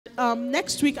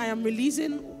next week I am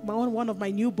releasing one of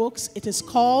my new books. It is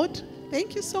called,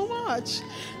 thank you so much.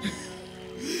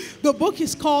 The book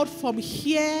is called From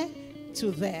Here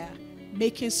to There,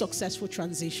 Making Successful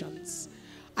Transitions.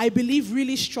 I believe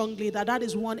really strongly that that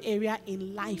is one area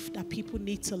in life that people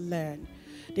need to learn.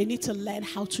 They need to learn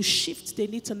how to shift. They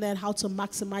need to learn how to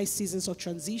maximize seasons of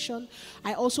transition.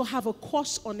 I also have a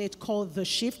course on it called The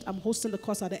Shift. I'm hosting the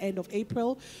course at the end of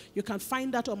April. You can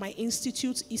find that on my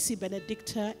institute,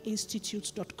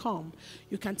 igenegba.institute.com.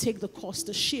 You can take the course,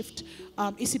 The Shift,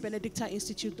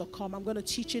 igenegba.institute.com. I'm going to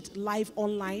teach it live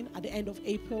online at the end of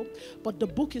April. But the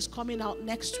book is coming out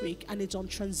next week, and it's on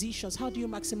transitions. How do you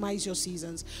maximize your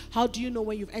seasons? How do you know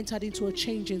when you've entered into a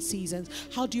change in seasons?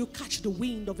 How do you catch the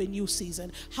wind of a new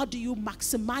season? How do you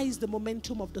maximize the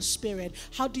momentum of the Spirit?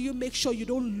 How do you make sure you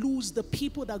don't lose the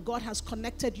people that God has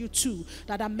connected you to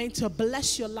that are meant to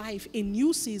bless your life in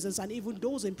new seasons and even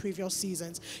those in previous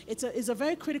seasons? It's a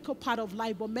very critical part of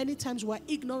life, but many times we're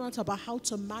ignorant about how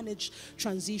to manage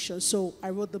transition. So I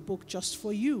wrote the book just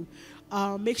for you.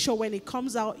 Make sure when it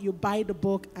comes out, you buy the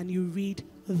book and you read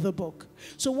the book.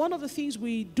 So one of the things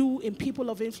we do in People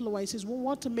of Influence is we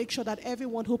want to make sure that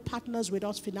everyone who partners with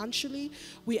us financially,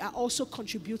 we are also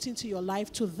contributing to your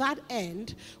life. To that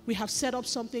end, we have set up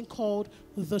something called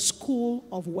the School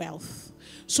of Wealth.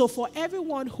 So for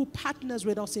everyone who partners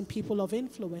with us in People of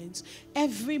Influence,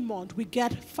 every month we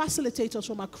get facilitators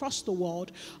from across the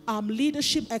world,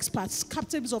 leadership experts,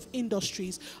 captains of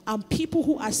industries, people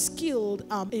who are skilled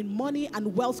in money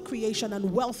and wealth creation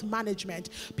and wealth management,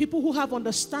 people who have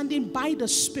understanding by the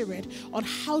Spirit on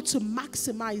how to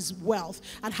maximize wealth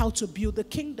and how to build the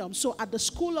kingdom. So at the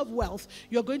School of Wealth,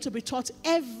 you're going to be taught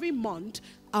every month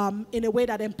in a way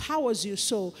that empowers you.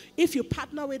 So if you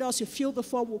partner with us, you fill the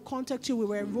form, we'll contact you, we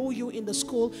will enroll you in the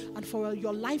school, and for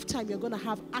your lifetime, you're going to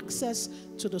have access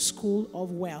to the School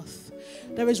of Wealth.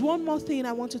 There is one more thing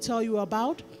I want to tell you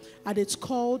about, and it's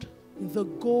called the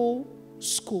Go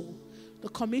School. The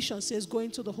commission says, go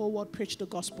into the whole world, preach the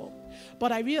gospel.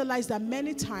 But I realize that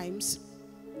many times,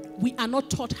 we are not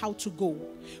taught how to go.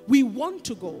 We want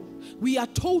to go. We are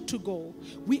told to go.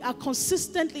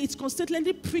 It's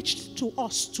consistently preached to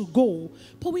us to go,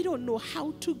 but we don't know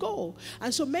how to go.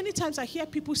 And so many times I hear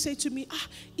people say to me,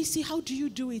 Isi, how do you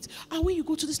do it? When you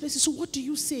go to this place, so what do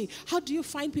you say? How do you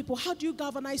find people? How do you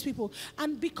galvanize people?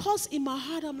 And because in my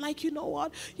heart, I'm like, you know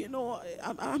what?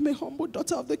 I'm a humble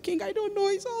daughter of the King. I don't know.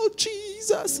 It's all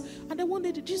Jesus. And then one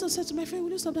day Jesus said to my friend,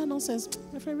 will you stop that nonsense?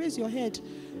 My friend, raise your head.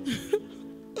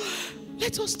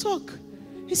 Let us talk.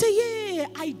 He said, yeah,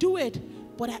 I do it,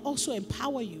 but I also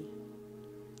empower you.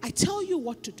 I tell you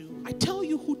what to do. I tell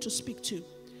you who to speak to.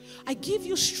 I give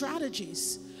you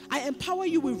strategies. I empower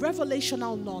you with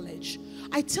revelational knowledge.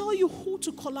 I tell you who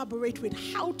to collaborate with,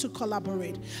 how to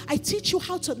collaborate. I teach you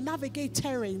how to navigate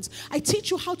terrains. I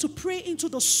teach you how to pray into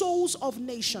the souls of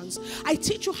nations. I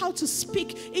teach you how to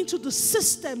speak into the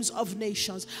systems of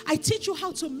nations. I teach you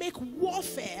how to make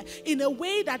warfare in a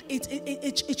way that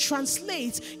it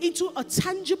translates into a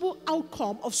tangible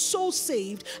outcome of souls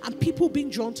saved and people being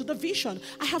drawn to the vision.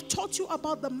 I have taught you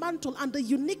about the mantle and the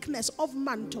uniqueness of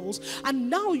mantles, and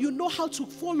now you know how to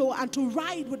follow and to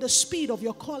ride with the speed of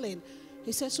your calling.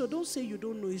 He said, so don't say you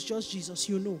don't know, it's just Jesus,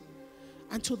 you know.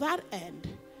 And to that end,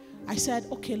 I said,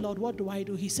 okay, Lord, what do I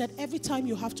do? He said, every time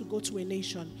you have to go to a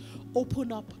nation,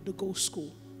 open up the Go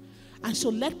School. And so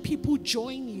let people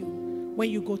join you when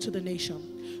you go to the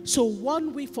nation. So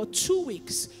 1 week, for 2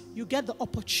 weeks, you get the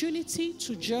opportunity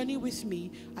to journey with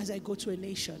me as I go to a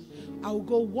nation. I will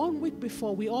go 1 week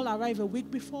before. We all arrive a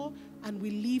week before, and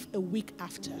we leave a week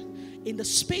after. In the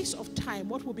space of time,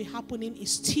 what will be happening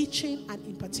is teaching and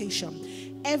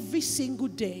impartation. Every single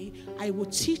day, I will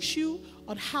teach you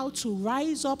on how to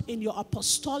rise up in your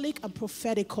apostolic and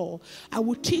prophetic call. I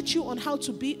will teach you on how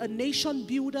to be a nation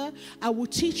builder. I will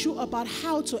teach you about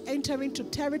how to enter into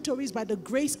territories by the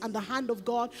grace and the hand of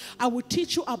God. I will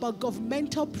teach you about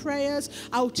governmental prayers.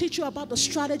 I will teach you about the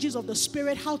strategies of the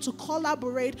Spirit, how to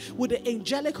collaborate with the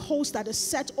angelic host that is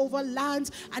set over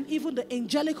lands, and even the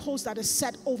angelic host that is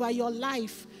set over your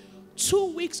life.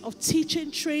 2 weeks of teaching,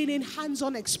 training,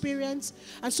 hands-on experience.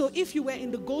 And so if you were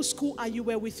in the Go School and you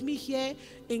were with me here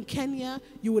in Kenya,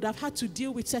 you would have had to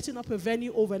deal with setting up a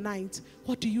venue overnight.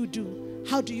 What do you do?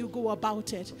 How do you go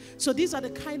about it? So these are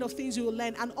the kind of things you will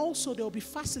learn. And also there will be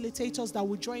facilitators that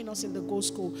will join us in the Go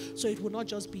School. So it will not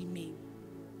just be me.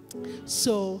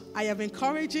 So I am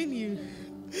encouraging you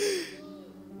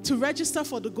to register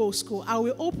for the Go School. I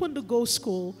will open the Go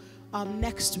School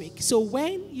next week. So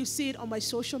when you see it on my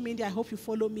social media, I hope you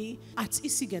follow me at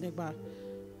Igenegba.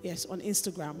 Yes, on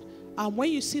Instagram.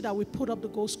 When you see that we put up the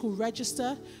Go School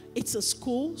register, it's a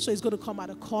school, so it's going to come at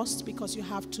a cost because you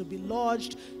have to be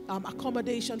lodged,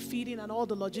 accommodation, feeding, and all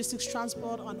the logistics,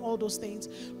 transport, and all those things.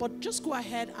 But just go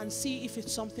ahead and see if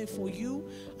it's something for you.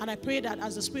 And I pray that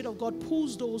as the Spirit of God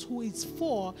pulls those who it's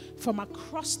for from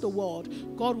across the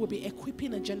world, God will be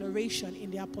equipping a generation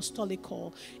in the apostolic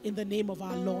call in the name of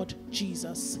our Lord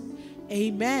Jesus.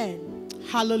 Amen.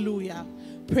 Hallelujah.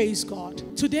 Praise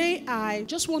God. Today, I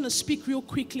just want to speak real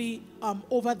quickly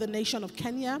over the nation of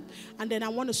Kenya. And then I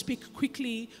want to speak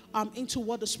quickly into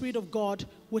what the Spirit of God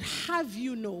would have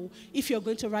you know if you're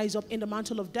going to rise up in the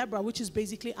mantle of Deborah, which is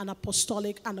basically an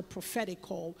apostolic and a prophetic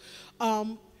call.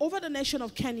 Over the nation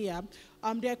of Kenya,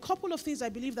 there are a couple of things I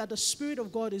believe that the Spirit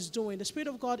of God is doing. The Spirit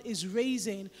of God is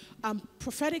raising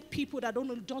prophetic people that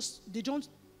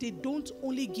they don't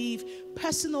only give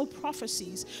personal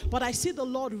prophecies, but I see the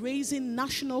Lord raising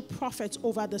national prophets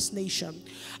over this nation.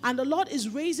 And the Lord is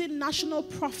raising national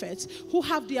prophets who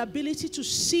have the ability to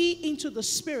see into the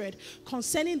Spirit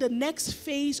concerning the next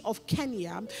phase of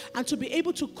Kenya and to be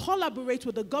able to collaborate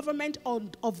with the government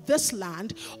of this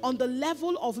land on the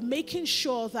level of making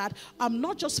sure that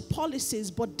not just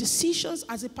policies, but decisions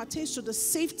as it pertains to the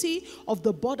safety of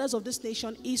the borders of this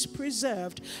nation is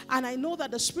preserved. And I know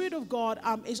that the Spirit of God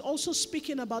is also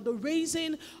speaking about the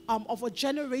raising of a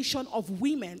generation of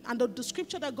women. And the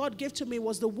scripture that God gave to me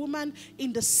was the woman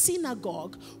in the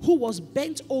synagogue who was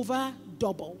bent over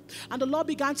double. And the Lord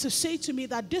began to say to me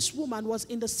that this woman was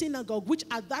in the synagogue, which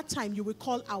at that time you would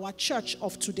call our church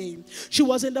of today. She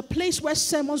was in the place where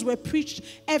sermons were preached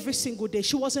every single day.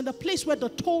 She was in the place where the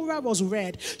Torah was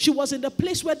read. She was in the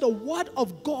place where the word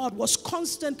of God was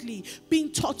constantly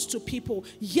being taught to people.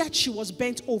 Yet she was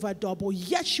bent over double.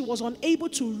 Yet she was unable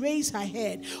to raise her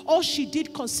head. All she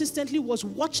did consistently was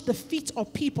watch the feet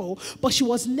of people, but she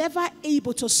was never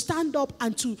able to stand up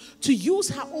and to use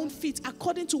her own feet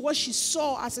according to what she saw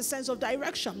as a sense of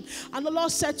direction. And the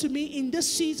Lord said to me, in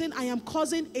this season, I am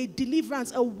causing a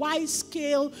deliverance, a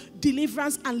wide-scale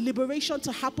deliverance and liberation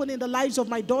to happen in the lives of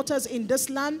my daughters in this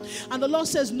land. And the Lord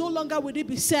says, no longer will it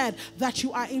be said that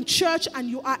you are in church and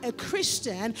you are a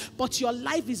Christian, but your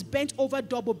life is bent over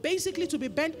double. Basically, to be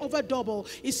bent over double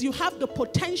is you have the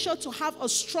potential to have a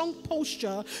strong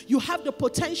posture. You have the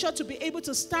potential to be able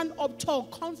to stand up tall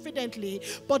confidently,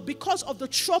 but because of the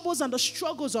troubles and the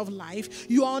struggles of life,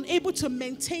 you are unable to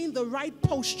maintain the right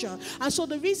posture. And so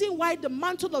the reason why the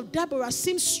mantle of Deborah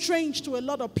seems strange to a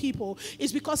lot of people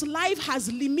is because life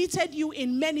has limited you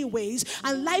in many ways,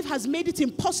 and life has made it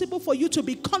impossible for you to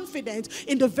be confident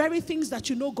in the very things that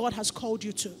you know God has called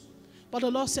you to. But the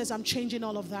Lord says, I'm changing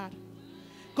all of that.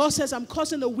 God says, I'm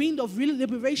causing the wind of real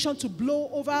liberation to blow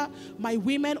over my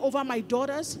women, over my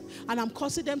daughters, and I'm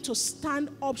causing them to stand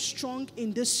up strong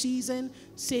in this season,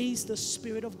 says the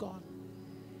Spirit of God.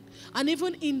 And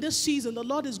even in this season, the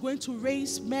Lord is going to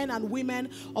raise men and women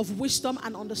of wisdom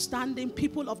and understanding,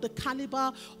 people of the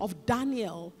caliber of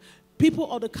Daniel,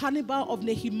 people of the caliber of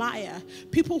Nehemiah,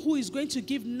 people who is going to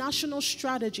give national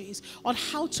strategies on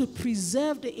how to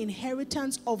preserve the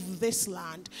inheritance of this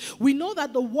land. We know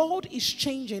that the world is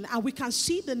changing, and we can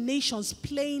see the nations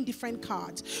playing different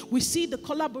cards. We see the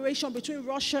collaboration between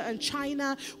Russia and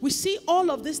China. We see all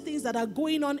of these things that are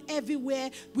going on everywhere.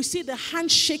 We see the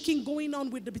handshaking going on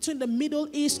between the Middle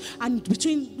East and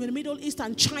between the Middle East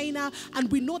and China.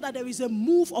 And we know that there is a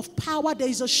move of power. There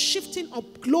is a shifting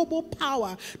of global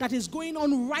power that is going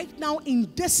on right now in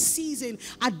this season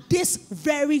at this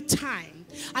very time.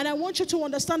 And I want you to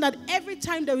understand that every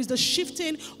time there is the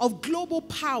shifting of global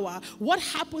power, what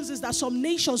happens is that some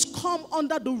nations come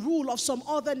under the rule of some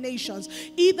other nations,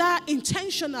 either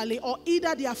intentionally or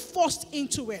either they are forced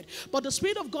into it. But the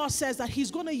Spirit of God says that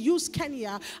He's going to use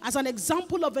Kenya as an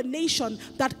example of a nation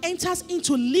that enters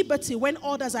into liberty when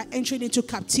others are entering into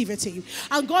captivity.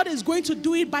 And God is going to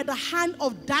do it by the hand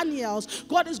of Daniel's.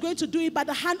 God is going to do it by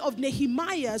the hand of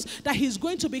Nehemiah's, that He's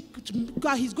going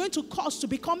to cause to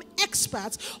become experts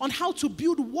on how to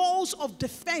build walls of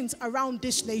defense around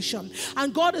this nation.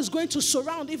 And God is going to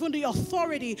surround even the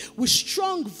authority with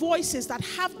strong voices that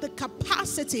have the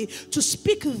capacity to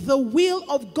speak the will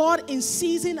of God in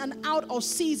season and out of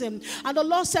season. And the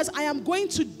Lord says, I am going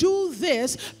to do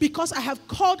this because I have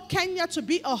called Kenya to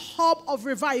be a hub of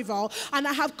revival, and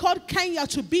I have called Kenya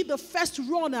to be the first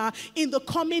runner in the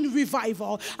coming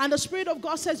revival. And the Spirit of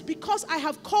God says, because I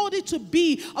have called it to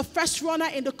be a first runner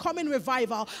in the coming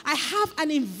revival, I have an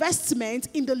investment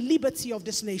in the liberty of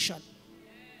this nation.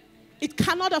 It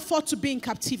cannot afford to be in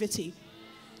captivity.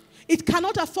 It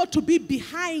cannot afford to be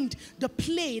behind the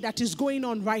play that is going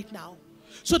on right now.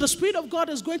 So the Spirit of God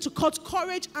is going to cause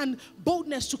courage and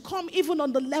boldness to come even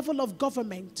on the level of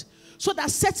government, so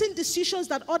that certain decisions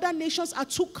that other nations are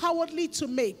too cowardly to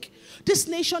make, this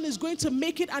nation is going to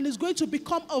make it and is going to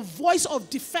become a voice of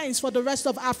defense for the rest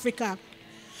of Africa.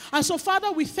 And so,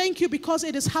 Father, we thank you because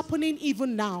it is happening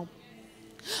even now.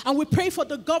 And we pray for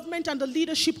the government and the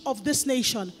leadership of this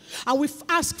nation. And we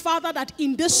ask, Father, that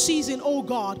in this season, oh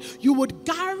God, you would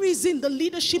garrison the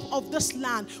leadership of this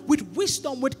land with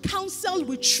wisdom, with counsel,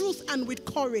 with truth, and with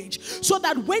courage. So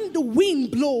that when the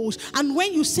wind blows and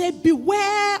when you say,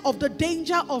 beware of the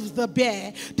danger of the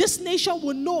bear, this nation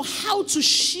will know how to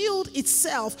shield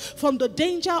itself from the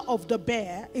danger of the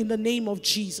bear in the name of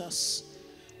Jesus.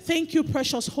 Thank you,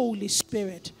 precious Holy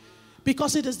Spirit.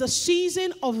 Because it is the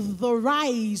season of the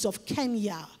rise of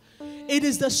Kenya. It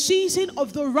is the season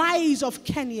of the rise of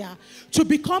Kenya to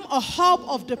become a hub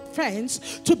of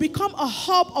defense, to become a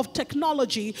hub of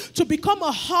technology, to become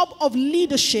a hub of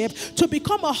leadership, to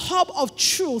become a hub of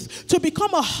truth, to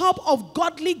become a hub of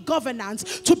godly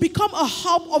governance, to become a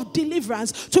hub of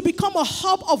deliverance, to become a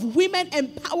hub of women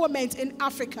empowerment in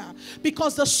Africa.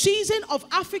 Because the season of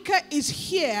Africa is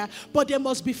here, but there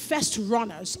must be first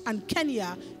runners, and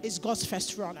Kenya is God's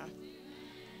first runner.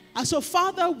 And so,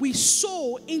 Father, we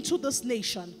sow into this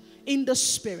nation in the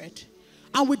Spirit.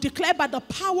 And we declare by the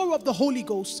power of the Holy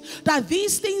Ghost that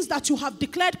these things that you have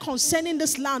declared concerning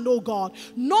this land, oh God,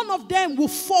 none of them will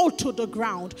fall to the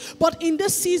ground. But in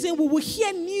this season, we will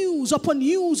hear news upon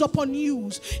news upon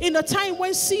news. In the time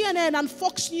when CNN and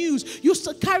Fox News used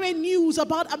to carry news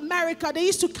about America, they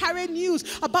used to carry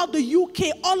news about the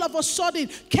UK. All of a sudden,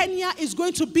 Kenya is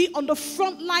going to be on the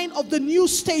front line of the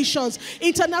news stations.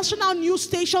 International news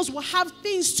stations will have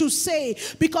things to say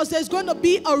because there's going to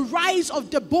be a rise of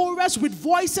Deborahs with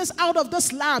voices out of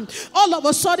this land. All of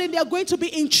a sudden, they're going to be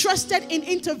interested in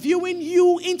interviewing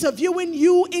you,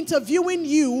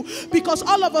 because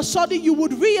all of a sudden you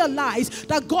would realize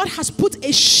that God has put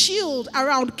a shield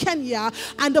around Kenya,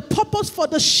 and the purpose for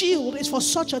the shield is for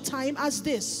such a time as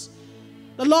this.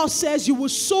 The Lord says you will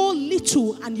sow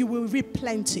little and you will reap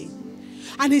plenty.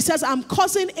 And he says, I'm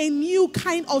causing a new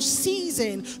kind of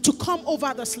season to come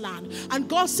over this land. And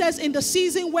God says in the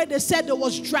season where they said there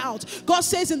was drought, God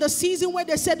says in the season where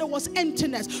they said there was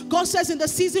emptiness, God says in the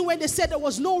season where they said there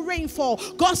was no rainfall,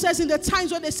 God says in the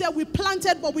times when they said we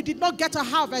planted but we did not get a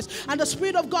harvest, and the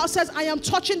Spirit of God says, I am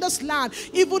touching this land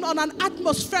even on an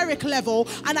atmospheric level,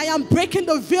 and I am breaking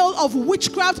the veil of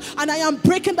witchcraft, and I am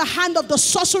breaking the hand of the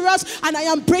sorcerers, and I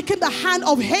am breaking the hand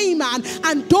of Haman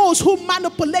and those who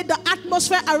manipulate the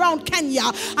atmosphere around Kenya.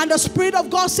 And the Spirit of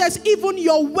God says even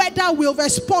your weather will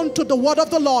respond to the word of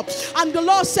the Lord. And the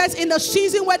Lord says in the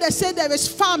season where they say there is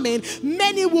famine,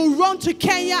 many will run to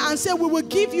Kenya and say, we will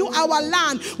give you our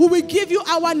land, we will give you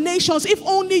our nations if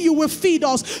only you will feed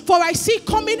us. For I see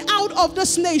coming out of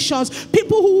these nations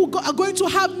people who are going to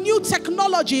have new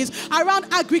technologies around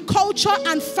agriculture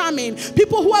and farming,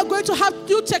 people who are going to have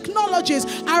new technologies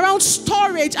around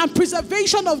storage and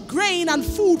preservation of grain and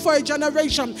food for a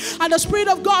generation. And the Spirit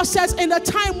of God says in the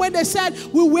time when they said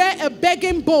we wear a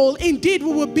begging bowl, indeed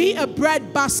we will be a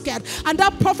bread basket. And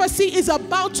that prophecy is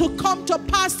about to come to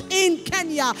pass in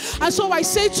Kenya. And so I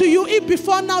say to you, if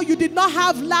before now you did not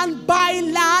have land, buy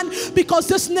land, because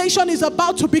this nation is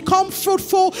about to become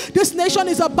fruitful. This nation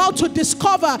is about to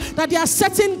discover that there are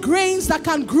certain grains that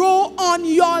can grow on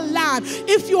your land.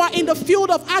 If you are in the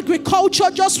field of agriculture,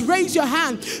 just raise your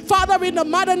hand. Father, in the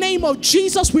mighty name of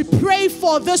Jesus, we pray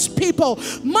for this people.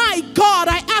 My God,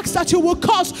 I ask that you will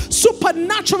cause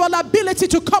supernatural ability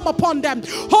to come upon them.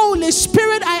 Holy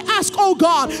Spirit, I ask, oh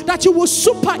God, that you will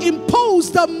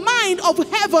superimpose the mind of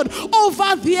heaven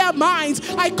over their minds.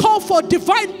 I call for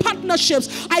divine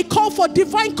partnerships. I call for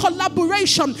divine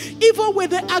collaboration, even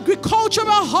with the agricultural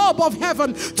hub of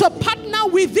heaven, to partner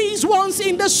with these ones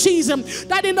in the season.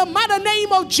 That in the mighty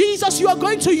name of Jesus, you are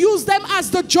going to use them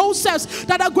as the Josephs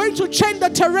that are going to change the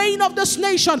terrain of this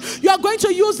nation. You are going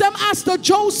to use them as the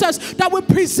Josephs that will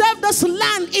preserve this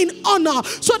land in honor,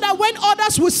 so that when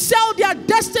others will sell their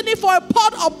destiny for a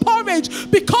pot of porridge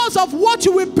because of what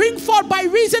you will bring forth by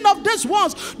reason of these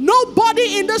ones,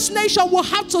 nobody in this nation will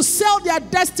have to sell their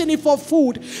destiny for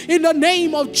food. In the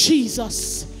name of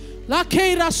Jesus.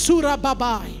 Lakeira sura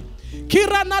babai.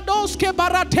 Kiranadoske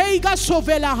barateiga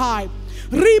sovelahai.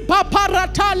 Riba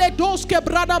paratale doske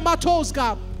brada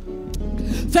matosga.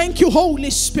 Thank you, Holy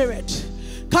Spirit.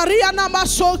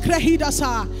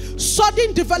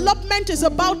 Sudden development is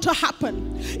about to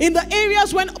happen. In the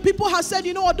areas when people have said,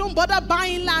 you know what, don't bother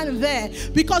buying land there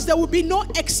because there will be no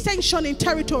extension in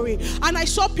territory. And I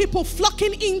saw people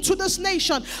flocking into this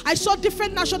nation. I saw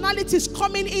different nationalities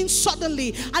coming in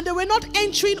suddenly, and they were not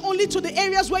entering only to the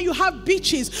areas where you have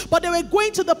beaches, but they were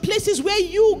going to the places where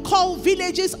you call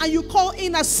villages and you call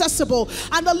inaccessible.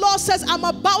 And the Lord says, I'm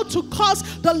about to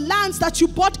cause the lands that you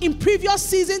bought in previous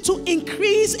season to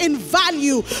increase in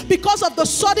value because of the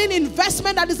sudden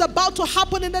investment that is about to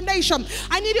happen in the nation.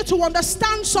 I need you to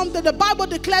understand something. The Bible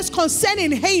declares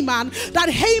concerning Haman that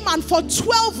Haman, for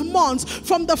 12 months,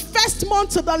 from the first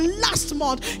month to the last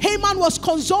month, Haman was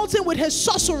consulting with his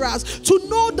sorcerers to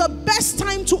know the best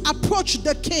time to approach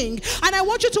the king. And I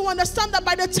want you to understand that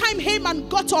by the time Haman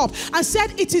got up and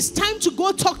said it is time to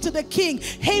go talk to the king,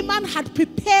 Haman had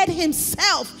prepared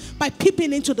himself by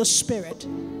peeping into the spirit.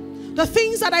 The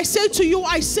things that I say to you,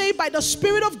 I say by the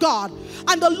Spirit of God.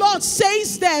 And the Lord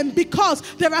says them because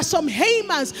there are some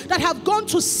Hamans that have gone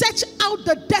to search out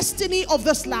the destiny of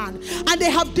this land. And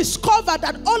they have discovered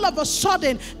that all of a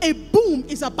sudden, a boom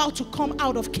is about to come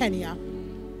out of Kenya.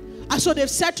 And so they've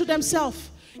said to themselves,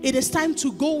 it is time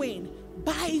to go in,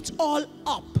 buy it all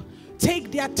up,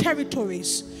 take their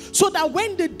territories, so that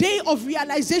when the day of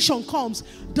realization comes,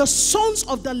 the sons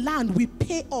of the land will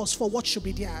pay us for what should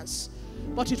be theirs.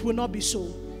 But it will not be so.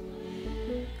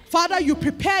 Father, you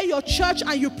prepare your church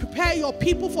and you prepare your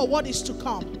people for what is to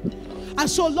come. And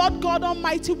so, Lord God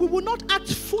Almighty, we will not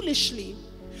act foolishly,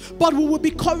 but we will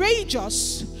be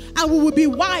courageous and we will be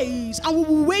wise and we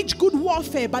will wage good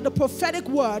warfare by the prophetic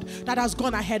word that has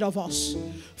gone ahead of us.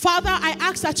 Father, I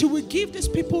ask that you will give these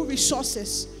people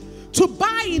resources to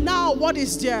buy now what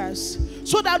is theirs,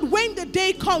 so that when the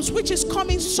day comes, which is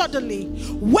coming suddenly,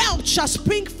 wealth shall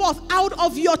spring forth out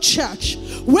of your church.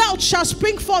 Wealth shall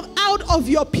spring forth out of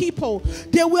your people.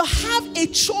 They will have a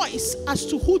choice as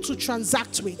to who to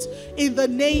transact with, in the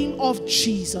name of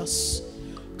Jesus.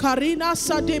 Karina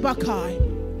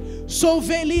Sadebakai.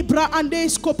 Sovelibra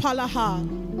Andesko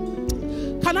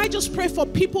Palaha. Can I just pray for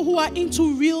people who are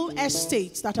into real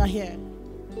estate that are here?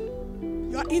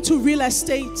 You are into real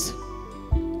estate.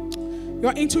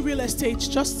 You're into real estate.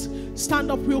 Just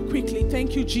stand up real quickly.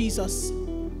 Thank you, Jesus.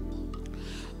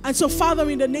 And so, Father,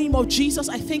 in the name of Jesus,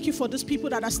 I thank you for these people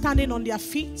that are standing on their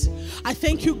feet. I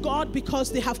thank you, God,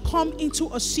 because they have come into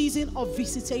a season of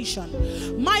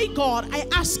visitation. My God, I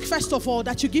ask, first of all,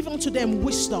 that you give unto them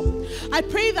wisdom. I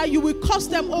pray that you will cause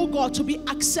them, oh God, to be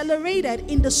accelerated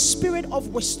in the spirit of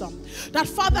wisdom. That,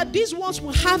 Father, these ones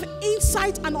will have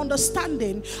insight and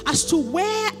understanding as to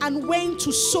where and when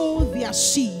to sow their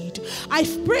seed. I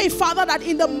pray, Father, that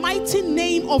in the mighty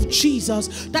name of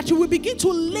Jesus, that you will begin to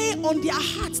lay on their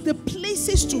hearts the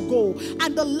places to go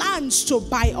and the lands to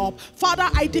buy up. Father,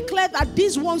 I declare that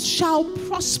these ones shall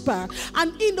prosper.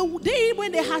 And in the day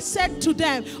when they have said to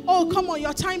them, oh, come on,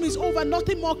 your time is over,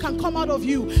 nothing more can come out of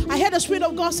you, I heard the Spirit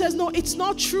of God says, no, it's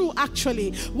not true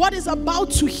actually. What is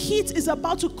about to hit is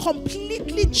about to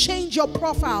completely change your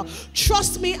profile.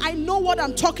 Trust me, I know what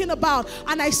I'm talking about.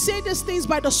 And I say these things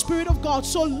by the Spirit of God.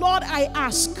 So Lord, I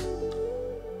ask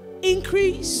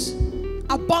increase,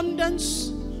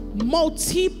 abundance,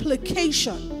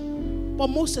 multiplication, but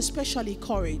most especially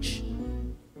courage.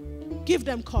 Give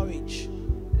them courage.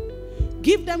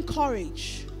 Give them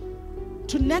courage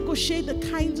to negotiate the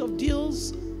kinds of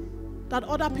deals that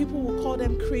other people will call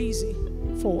them crazy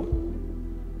for.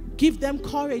 Give them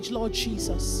courage, Lord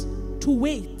Jesus, to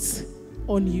wait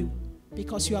on you,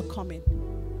 because you are coming.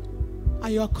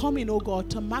 And you are coming, oh God,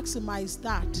 to maximize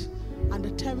that and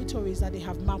the territories that they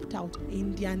have mapped out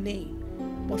in their name,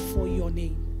 but for your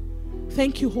name.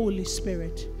 Thank you, Holy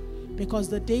Spirit, because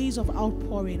the days of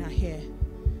outpouring are here.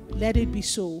 Let it be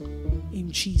so in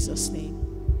Jesus' name.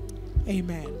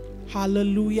 Amen.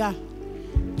 Hallelujah.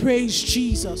 Praise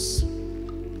Jesus.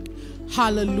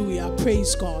 Hallelujah.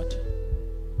 Praise God.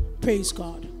 Praise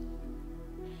God.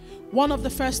 One of the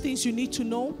first things you need to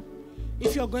know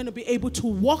if you're going to be able to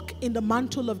walk in the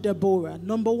mantle of Deborah,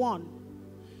 number one,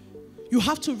 you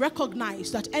have to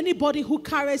recognize that anybody who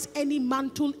carries any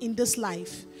mantle in this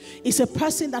life is a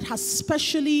person that has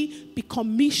specially been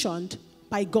commissioned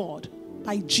by God,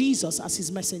 by Jesus as his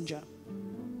messenger.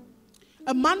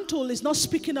 A mantle is not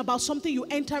speaking about something you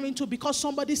enter into because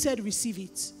somebody said receive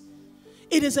it.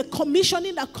 It is a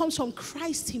commissioning that comes from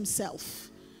Christ himself.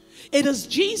 It is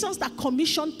Jesus that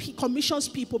commissions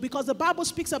people, because the Bible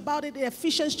speaks about it in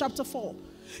Ephesians chapter 4.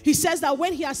 He says that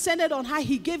when he ascended on high,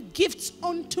 he gave gifts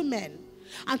unto men.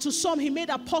 And to some he made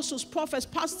apostles, prophets,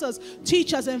 pastors,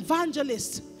 teachers,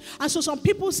 evangelists. And so some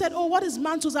people said, oh, what is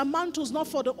mantles? And mantles not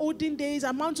for the olden days,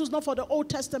 and mantles not for the Old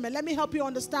Testament. Let me help you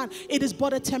understand. It is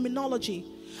but a terminology.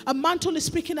 A mantle is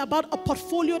speaking about a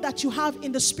portfolio that you have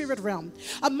in the spirit realm.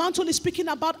 A mantle is speaking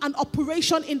about an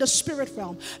operation in the spirit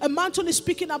realm. A mantle is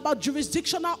speaking about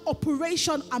jurisdictional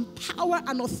operation and power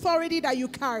and authority that you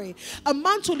carry. A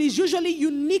mantle is usually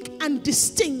unique and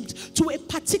distinct to a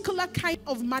particular kind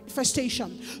of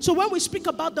manifestation. So when we speak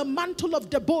about the mantle of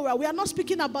Deborah, we are not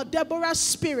speaking about Deborah's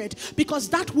spirit, because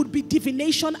that would be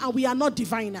divination and we are not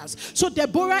diviners. So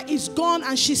Deborah is gone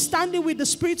and she's standing with the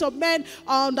spirit of men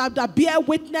that bear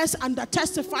witness and that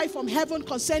testify from heaven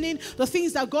concerning the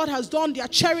things that God has done. They are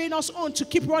cheering us on to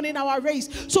keep running our race.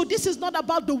 So this is not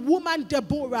about the woman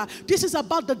Deborah. This is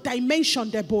about the dimension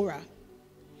Deborah.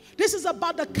 This is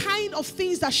about the kind of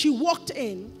things that she walked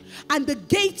in and the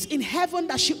gates in heaven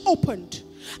that she opened.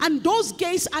 And those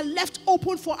gates are left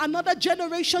open for another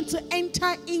generation to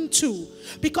enter into,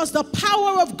 because the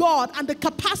power of God and the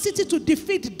capacity to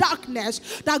defeat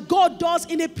darkness that God does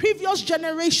in a previous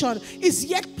generation is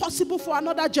yet possible for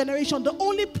another generation. The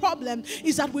only problem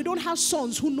is that we don't have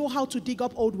sons who know how to dig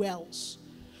up old wells.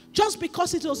 Just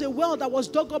because it was a well that was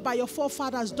dug up by your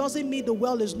forefathers doesn't mean the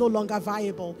well is no longer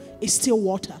viable. It's still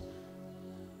water.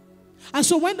 And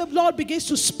so when the Lord begins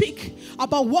to speak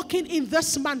about walking in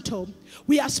this mantle,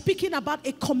 we are speaking about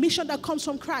a commission that comes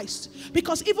from Christ.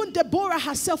 Because even Deborah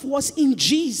herself was in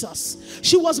Jesus.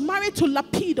 She was married to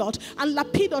Lapidot, and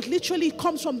Lapidot literally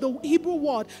comes from the Hebrew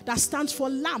word that stands for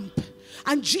lamp.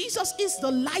 And Jesus is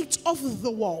the light of the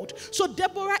world. So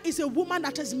Deborah is a woman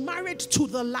that is married to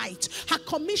the light. Her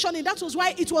commissioning, that was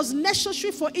why it was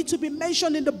necessary for it to be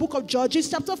mentioned in the book of Judges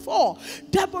chapter 4.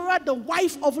 Deborah, the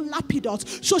wife of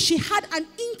Lapidot. So she had an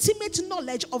intimate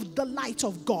knowledge of the light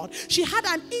of God. She had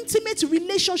an intimate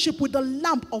relationship with the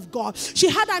lamp of God. She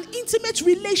had an intimate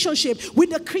relationship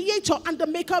with the creator and the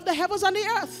maker of the heavens and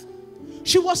the earth.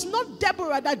 She was not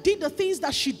Deborah that did the things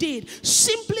that she did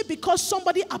simply because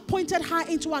somebody appointed her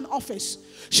into an office.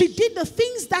 She did the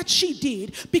things that she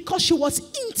did because she was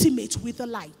intimate with the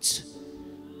light.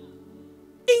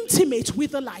 Intimate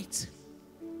with the light.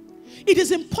 It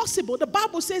is impossible. The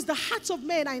Bible says the hearts of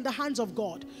men are in the hands of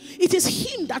God. It is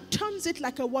him that turns it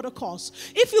like a watercourse.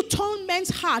 If you turn men's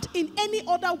heart in any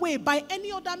other way, by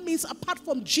any other means apart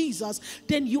from Jesus,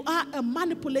 then you are a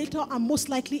manipulator and most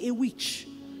likely a witch.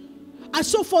 And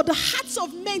so for the hearts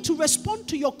of men to respond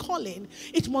to your calling,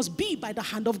 it must be by the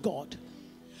hand of God.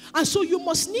 And so you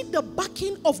must need the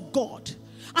backing of God.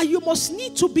 And you must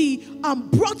need to be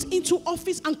brought into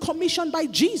office and commissioned by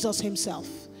Jesus himself.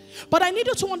 But I need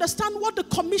you to understand what the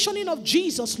commissioning of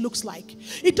Jesus looks like.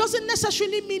 It doesn't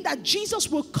necessarily mean that Jesus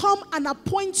will come and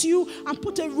appoint you and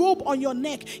put a robe on your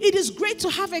neck. It is great to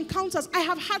have encounters. I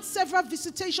have had several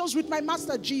visitations with my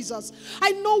master Jesus.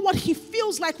 I know what he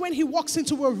feels like when he walks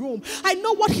into a room. I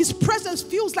know what his presence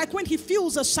feels like when he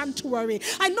feels a sanctuary.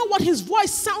 I know what his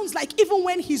voice sounds like even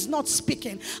when he's not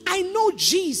speaking. I know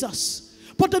Jesus.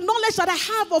 But the knowledge that I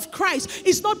have of Christ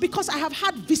is not because I have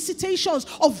had visitations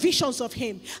or visions of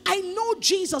him. I know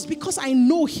Jesus because I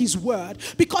know his word.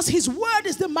 Because his word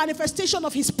is the manifestation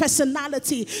of his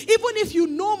personality. Even if you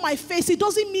know my face, it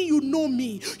doesn't mean you know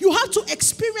me. You have to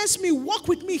experience me, walk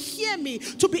with me, hear me,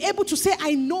 to be able to say,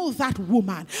 I know that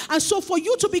woman. And so for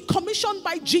you to be commissioned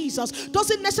by Jesus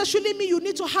doesn't necessarily mean you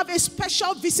need to have a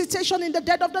special visitation in the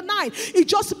dead of the night. It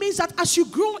just means that as you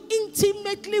grow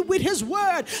intimately with his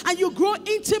word and you grow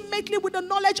intimately with the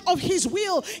knowledge of his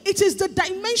will, it is the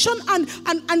dimension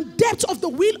and depth of the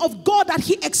will of God that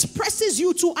he expresses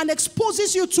you to and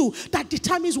exposes you to that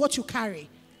determines what you carry.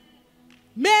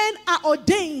 Men are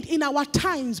ordained in our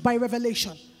times by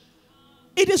revelation.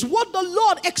 It is what the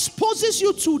Lord exposes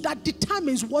you to that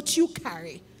determines what you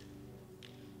carry.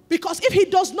 Because if he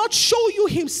does not show you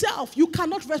himself, you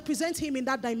cannot represent him in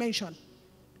that dimension.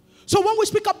 So when we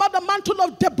speak about the mantle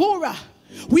of Deborah,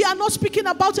 we are not speaking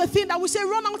about a thing that we say,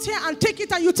 run out here and take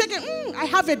it, and you take it. I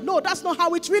have it. No, that's not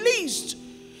how it's released.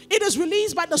 It is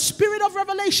released by the spirit of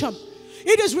revelation.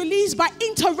 It is released by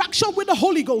interaction with the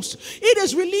Holy Ghost. It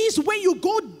is released when you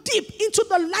go deep into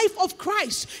the life of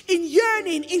Christ, in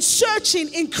yearning, in searching,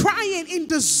 in crying, in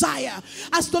desire.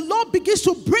 As the Lord begins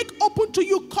to break open to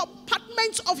you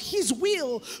compartments of his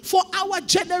will for our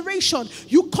generation,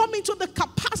 you come into the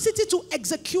capacity to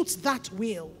execute that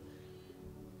will.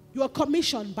 You are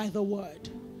commissioned by the word.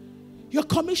 You're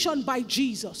commissioned by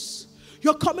Jesus.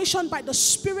 You're commissioned by the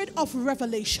spirit of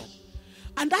revelation.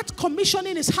 And that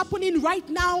commissioning is happening right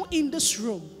now in this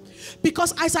room.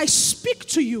 Because as I speak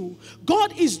to you,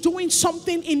 God is doing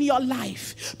something in your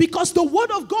life. Because the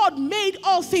word of God made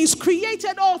all things,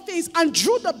 created all things, and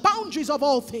drew the boundaries of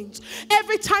all things.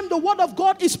 Every time the word of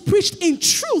God is preached in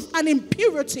truth and in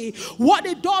purity, what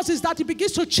it does is that it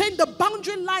begins to change the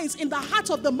boundary lines in the heart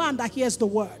of the man that hears the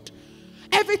word.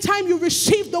 Every time you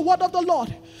receive the word of the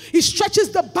Lord, it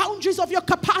stretches the boundaries of your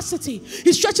capacity.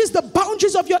 It stretches the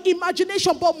boundaries of your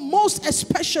imagination. But most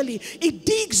especially, it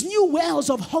digs new wells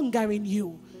of hunger in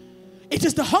you. It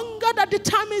is the hunger that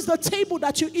determines the table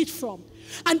that you eat from.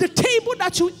 And the table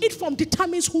that you eat from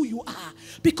determines who you are.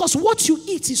 Because what you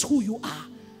eat is who you are.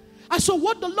 And so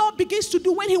what the Lord begins to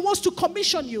do when he wants to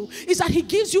commission you is that he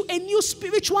gives you a new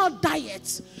spiritual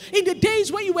diet. In the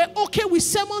days when you were okay with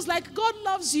sermons like God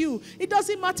loves you, it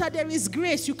doesn't matter, there is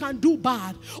grace, you can do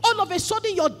bad. All of a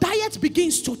sudden your diet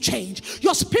begins to change.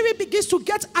 Your spirit begins to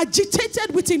get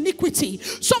agitated with iniquity.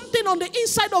 Something on the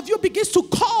inside of you begins to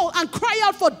call and cry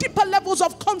out for deeper levels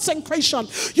of consecration.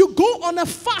 You go on a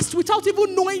fast without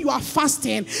even knowing you are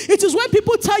fasting. It is when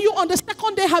people tell you on the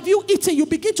second day, have you eaten? You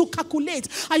begin to calculate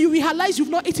and you realize you've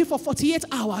not eaten for 48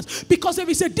 hours because there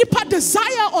is a deeper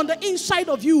desire on the inside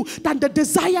of you than the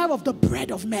desire of the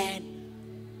bread of man.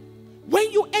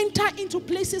 When you enter into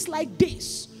places like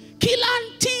this,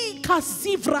 Kilanti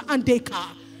Kasivra Andeka,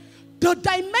 the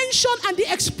dimension and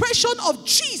the expression of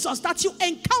Jesus that you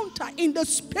encounter in the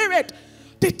spirit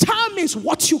determines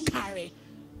what you carry.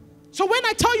 So when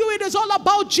I tell you it is all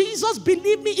about Jesus,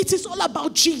 believe me, it is all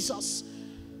about Jesus.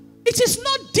 It is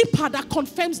not deeper that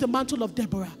confirms the mantle of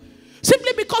Deborah.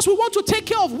 Simply because we want to take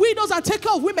care of widows and take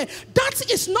care of women, that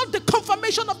is not the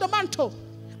confirmation of the mantle.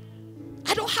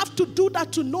 I don't have to do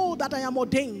that to know that I am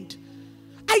ordained.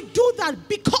 I do that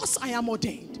because I am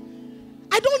ordained.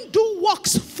 I don't do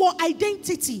works for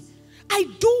identity. I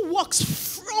do works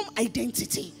from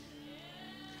identity.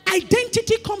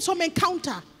 Identity comes from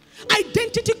encounter.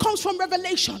 Identity comes from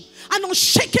revelation. An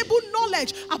unshakable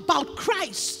knowledge about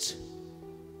Christ.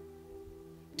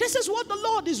 This is what the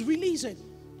Lord is releasing.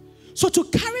 So to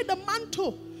carry the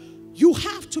mantle, you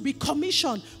have to be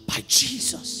commissioned by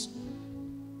Jesus.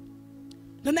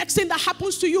 The next thing that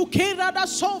happens to you,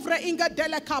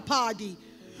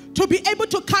 to be able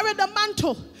to carry the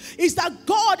mantle, is that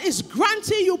God is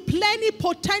granting you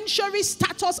plenipotentiary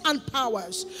status and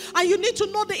powers. And you need to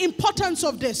know the importance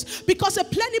of this, because a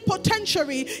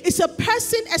plenipotentiary is a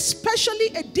person, especially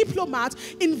a diplomat,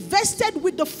 invested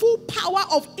with the full power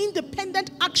of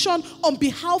independent action on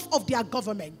behalf of their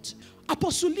government.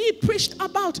 Apostle Lee preached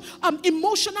about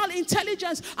emotional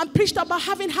intelligence and preached about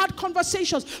having hard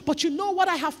conversations. But you know what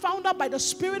I have found out by the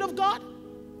Spirit of God?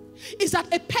 Is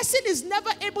that a person is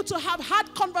never able to have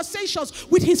hard conversations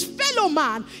with his fellow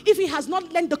man if he has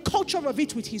not learned the culture of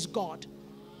it with his God.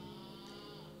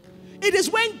 It is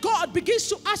when God begins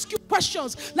to ask you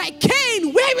questions like,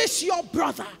 Cain, where is your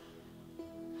brother?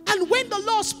 And when the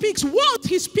Lord speaks, once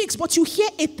he speaks, but you hear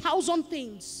 1,000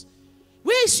 things.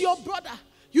 Where is your brother?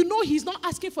 You know he's not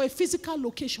asking for a physical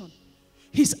location.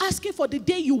 He's asking for the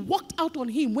day you walked out on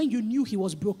him when you knew he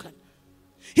was broken.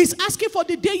 He's asking for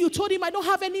the day you told him, I don't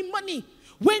have any money,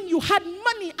 when you had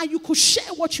money and you could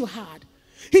share what you had.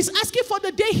 He's asking for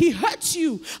the day he hurts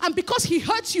you, and because he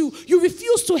hurts you, you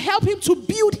refuse to help him to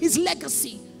build his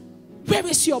legacy. Where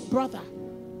is your brother?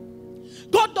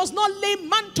 God does not lay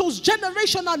mantles,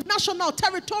 generational, national,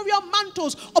 territorial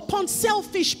mantles upon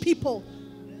selfish people.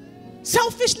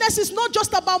 Selfishness is not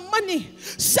just about money.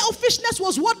 Selfishness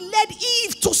was what led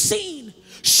Eve to sin.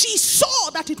 She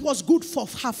saw that it was good for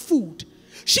her food.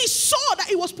 She saw that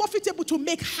it was profitable to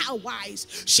make her wise.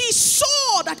 She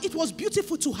saw that it was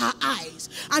beautiful to her eyes.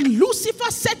 And Lucifer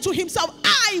said to himself,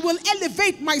 I will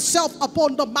elevate myself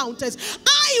upon the mountains.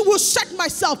 I will set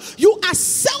myself. You are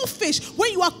selfish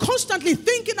when you are constantly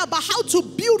thinking about how to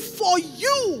build for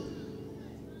you.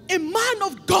 A man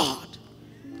of God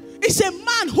is a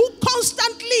man who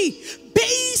constantly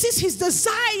bases his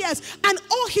desires and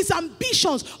all his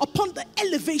ambitions upon the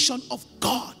elevation of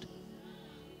God.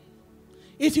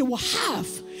 If you will have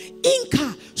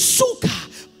Inka, Suka,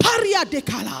 Paria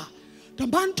Dekala, the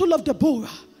mantle of Deborah,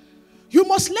 you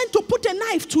must learn to put a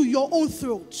knife to your own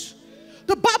throat.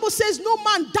 The Bible says no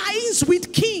man dies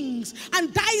with kings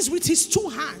and dies with his two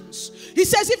hands. He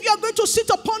says if you are going to sit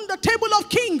upon the table of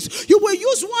kings, you will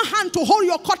use one hand to hold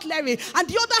your cutlery and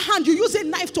the other hand you use a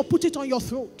knife to put it on your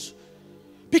throat.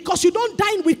 Because you don't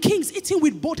dine with kings eating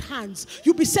with both hands.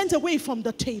 You'll be sent away from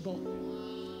the table.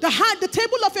 The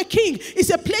table of a king is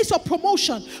a place of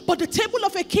promotion, but the table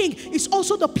of a king is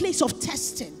also the place of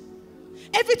testing.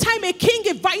 Every time a king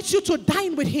invites you to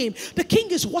dine with him, the king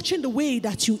is watching the way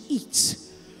that you eat.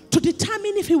 to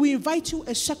determine if he will invite you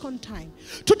a second time,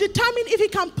 to determine if he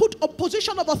can put a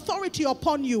position of authority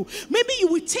upon you. Maybe you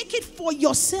will take it for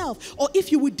yourself, or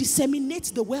if you will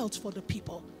disseminate the wealth for the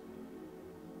people.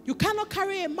 You cannot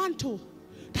carry a mantle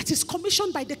that is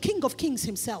commissioned by the King of Kings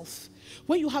himself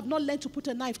when you have not learned to put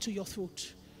a knife to your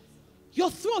throat. Your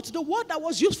throat, the word that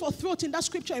was used for throat in that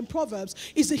scripture in Proverbs,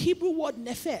 is the Hebrew word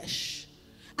nephesh.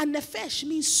 And nephesh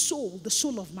means soul, the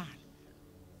soul of man.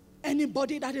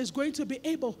 Anybody that is going to be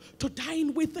able to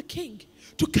dine with the king,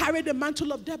 to carry the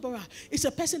mantle of Deborah, is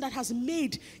a person that has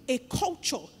made a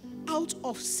culture out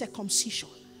of circumcision.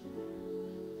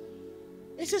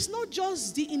 It is not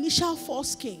just the initial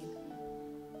foreskin.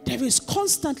 There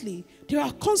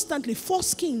are constantly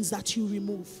foreskins that you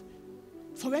remove.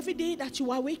 For every day that you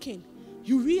are waking,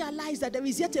 you realize that there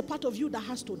is yet a part of you that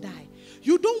has to die.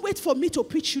 You don't wait for me to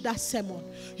preach you that sermon.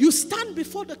 You stand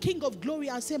before the King of Glory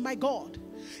and say, my God,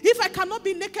 if I cannot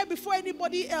be naked before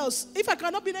anybody else,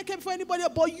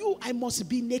 but you, I must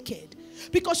be naked.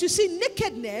 Because you see,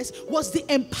 nakedness was the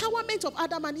empowerment of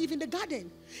Adam and Eve in the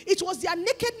garden. It was their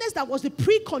nakedness that was the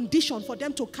precondition for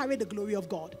them to carry the glory of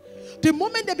God. The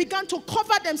moment they began to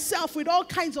cover themselves with all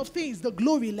kinds of things, the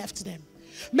glory left them.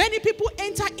 Many people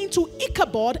enter into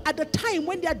Ichabod at the time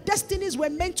when their destinies were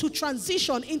meant to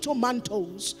transition into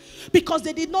mantles, because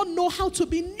they did not know how to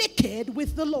be naked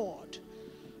with the Lord.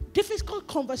 Difficult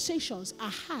conversations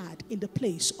are had in the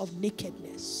place of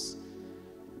nakedness.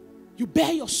 You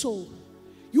bare your soul.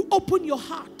 You open your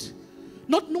heart,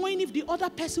 not knowing if the other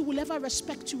person will ever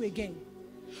respect you again.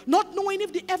 Not knowing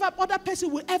if the other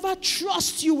person will ever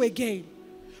trust you again.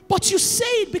 But you say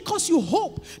it because you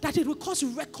hope that it will cause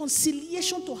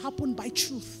reconciliation to happen by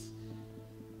truth.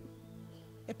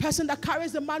 A person that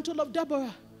carries the mantle of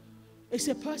Deborah is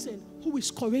a person who is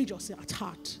courageous at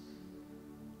heart.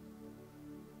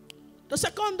 The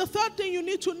third thing you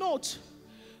need to note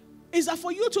is that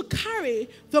for you to carry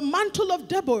the mantle of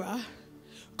Deborah,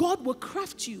 God will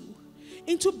craft you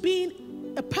into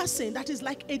being a person that is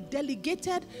like a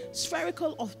delegated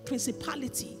spherical of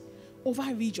principality over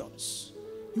regions.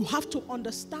 You have to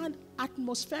understand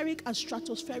atmospheric and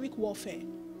stratospheric warfare.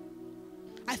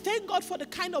 I thank God for the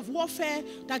kind of warfare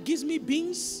that gives me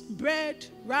beans, bread,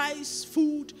 rice,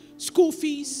 food, school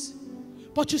fees.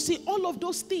 But you see, all of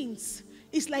those things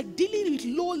is like dealing with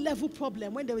low-level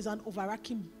problem when there is an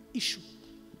overarching issue.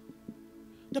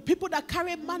 The people that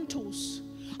carry mantles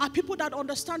are people that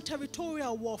understand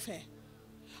territorial warfare,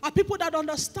 are people that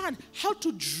understand how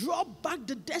to draw back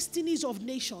the destinies of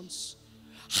nations,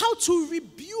 how to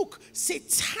rebuke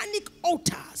satanic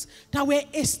altars that were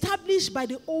established by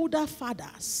the older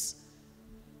fathers.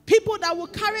 People that will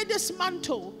carry this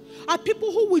mantle are people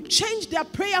who will change their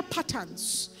prayer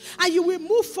patterns, and you will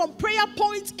move from prayer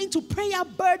points into prayer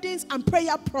burdens and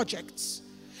prayer projects,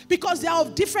 because they are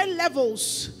of different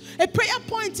levels. A prayer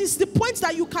point is the points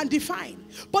that you can define,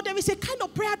 but there is a kind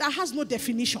of prayer that has no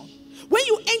definition. When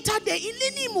you enter there,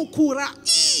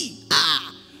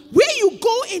 where you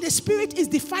go in the spirit is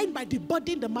defined by the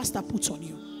burden the master puts on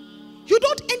you. You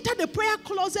don't enter the prayer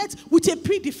closet with a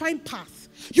predefined path.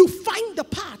 You find the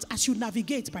path as you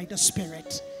navigate by the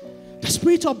spirit. The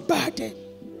spirit of burden,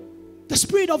 the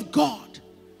spirit of God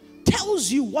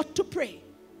tells you what to pray.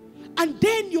 And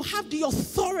then you have the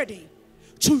authority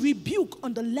to rebuke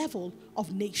on the level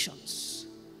of nations.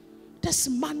 This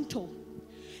mantle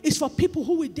is for people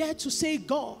who will dare to say,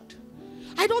 God,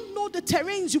 I don't know the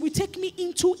terrains you will take me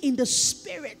into in the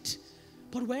spirit,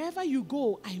 but wherever you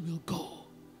go, I will go.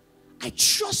 I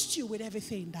trust you with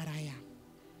everything that I am.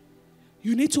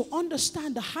 You need to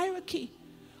understand the hierarchy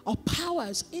of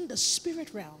powers in the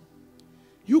spirit realm.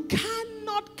 You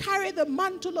cannot carry the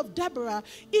mantle of Deborah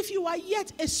if you are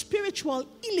yet a spiritual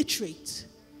illiterate.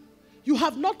 You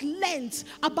have not learned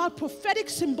about prophetic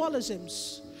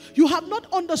symbolisms. You have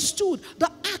not understood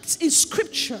the acts in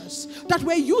scriptures that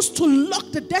were used to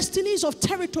lock the destinies of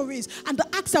territories and the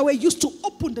acts that were used to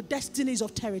open the destinies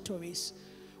of territories.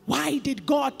 Why did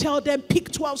God tell them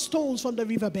pick 12 stones from the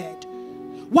riverbed?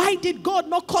 Why did God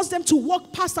not cause them to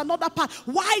walk past another path?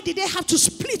 Why did they have to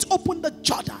split open the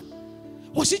Jordan?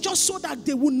 Was it just so that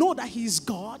they would know that he is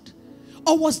God?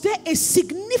 Or was there a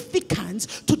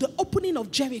significance to the opening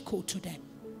of Jericho to them?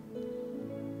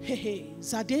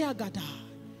 Zadea Gada.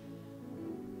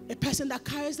 A person that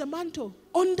carries the mantle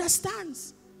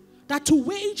understands that to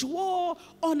wage war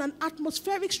on an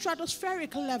atmospheric,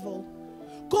 stratospheric level,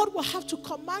 God will have to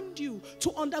command you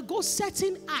to undergo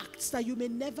certain acts that you may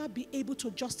never be able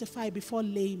to justify before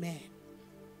laymen.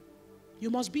 You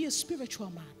must be a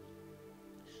spiritual man.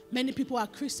 Many people are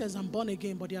Christians and born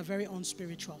again, but they are very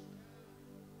unspiritual.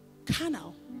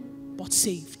 Carnal, but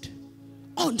saved.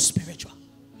 Unspiritual.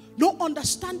 No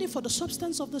understanding for the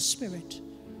substance of the Spirit.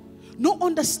 No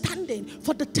understanding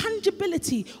for the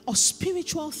tangibility of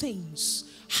spiritual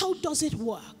things. How does it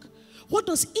work? What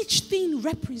does each thing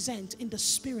represent in the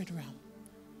spirit realm?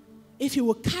 If you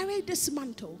will carry this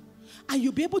mantle and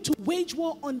you'll be able to wage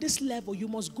war on this level, you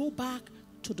must go back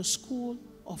to the school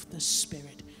of the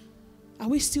Spirit. Are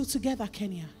we still together,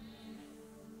 Kenya?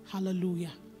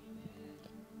 Hallelujah.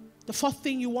 The fourth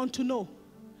thing you want to know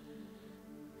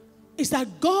is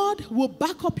that God will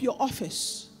back up your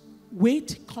office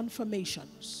with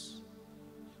confirmations.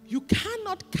 You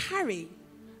cannot carry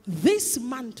this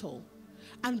mantle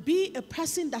and be a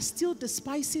person that still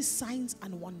despises signs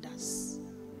and wonders.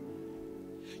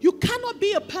 You cannot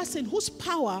be a person whose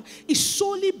power is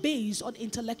solely based on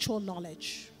intellectual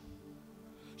knowledge.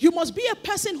 You must be a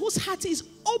person whose heart is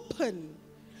open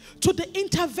to the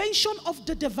intervention of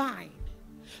the divine.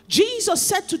 Jesus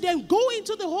said to them, go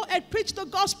into the whole earth, preach the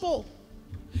gospel.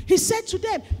 He said to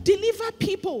them, deliver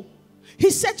people.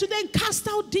 He said to them, cast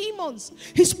out demons.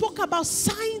 He spoke about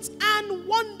signs and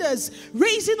wonders,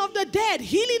 raising of the dead,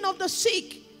 healing of the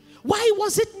sick. Why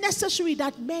was it necessary?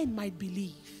 That men might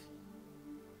believe.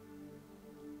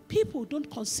 People don't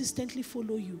consistently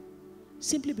follow you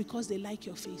simply because they like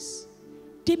your face.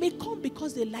 They may come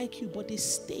because they like you, but they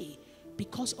stay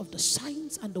because of the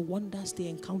signs and the wonders they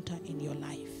encounter in your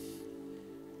life.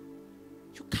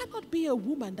 You cannot be a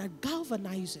woman that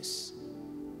galvanizes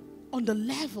on the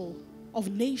level of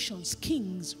nations,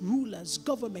 kings, rulers,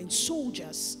 governments,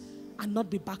 soldiers, and not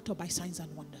be backed up by signs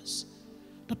and wonders.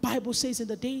 The Bible says in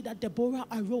the day that Deborah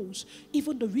arose,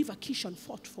 even the river Kishon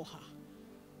fought for her.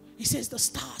 It says the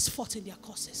stars fought in their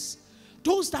causes.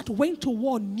 Those that went to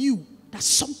war knew that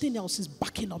something else is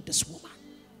backing up this woman.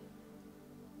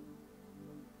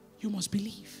 You must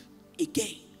believe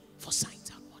again for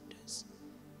signs and wonders.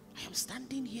 I am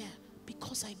standing here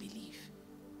because I believe.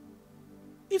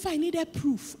 If I needed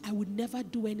proof, I would never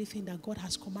do anything that God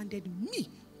has commanded me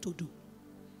to do.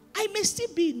 I may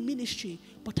still be in ministry,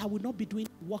 but I will not be doing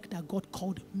the work that God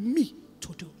called me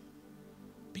to do.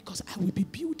 Because I will be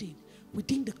building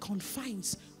within the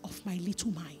confines of my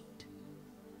little mind.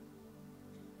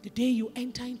 The day you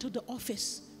enter into the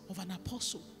office of an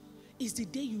apostle is the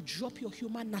day you drop your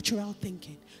human natural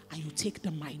thinking and you take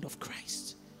the mind of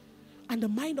Christ. And the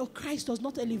mind of Christ does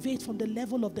not elevate from the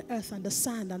level of the earth and the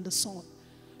sand and the sun.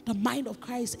 The mind of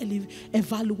Christ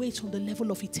evaluates from the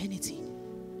level of eternity.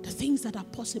 The things that are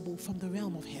possible from the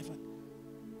realm of heaven.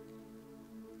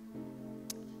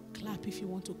 Clap if you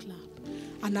want to clap.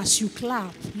 And as you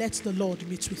clap, let the Lord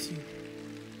meet with you.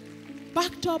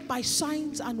 Backed up by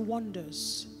signs and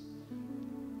wonders.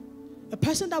 A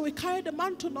person that will carry the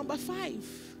mantle, number 5,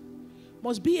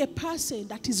 must be a person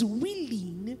that is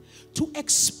willing to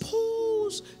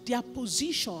expose their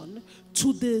position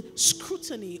to the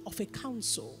scrutiny of a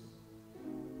council.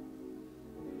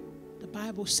 The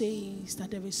Bible says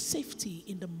that there is safety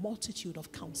in the multitude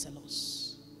of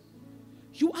counselors.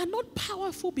 You are not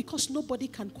powerful because nobody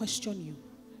can question you.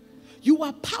 You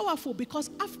are powerful because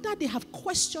after they have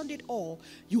questioned it all,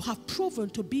 you have proven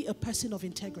to be a person of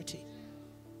integrity.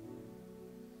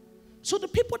 So the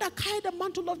people that carry the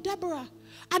mantle of Deborah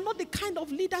are not the kind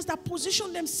of leaders that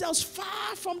position themselves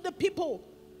far from the people.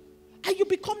 And you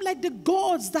become like the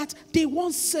gods that they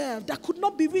once served, that could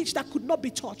not be reached, that could not be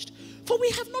touched. For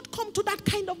we have not come to that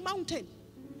kind of mountain.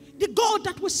 The God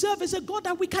that we serve is a God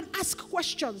that we can ask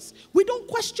questions. We don't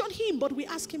question him, but we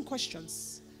ask him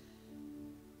questions.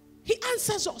 He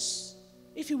answers us.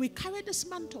 If you will carry this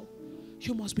mantle,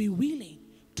 you must be willing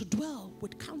to dwell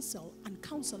with counsel and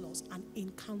counselors and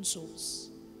in councils.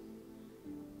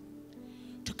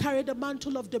 To carry the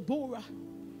mantle of Deborah,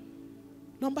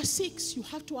 number 6, you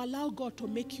have to allow God to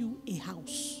make you a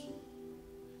house.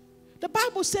 The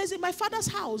Bible says in my father's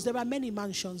house there are many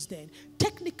mansions then.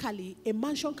 Technically, a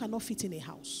mansion cannot fit in a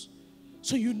house.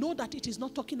 So you know that it is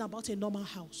not talking about a normal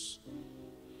house.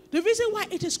 The reason why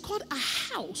it is called a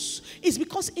house is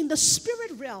because in the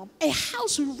spirit realm, a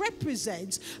house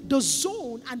represents the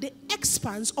zone and the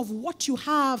expanse of what you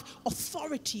have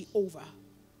authority over.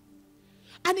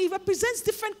 And it represents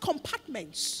different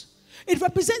compartments. It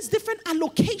represents different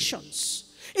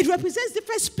allocations. It represents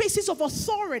different spaces of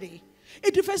authority.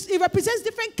 It represents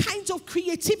different kinds of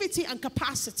creativity and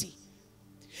capacity.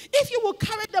 If you will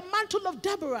carry the mantle of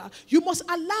Deborah, you must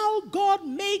allow God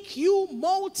make you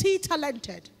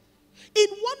multi-talented. In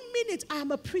 1 minute, I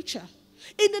am a preacher.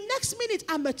 In the next minute,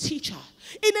 I'm a teacher.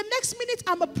 In the next minute,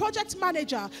 I'm a project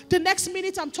manager. The next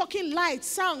minute, I'm talking light,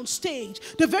 sound, stage.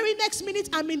 The very next minute,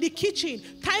 I'm in the kitchen,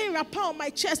 carrying wrapper on my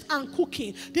chest and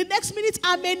cooking. The next minute,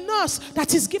 I'm a nurse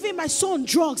that is giving my son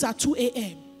drugs at 2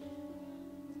 a.m.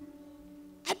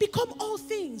 I become all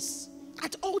things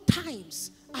at all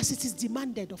times as it is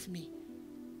demanded of me.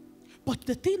 But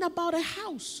the thing about a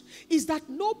house is that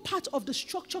no part of the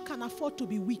structure can afford to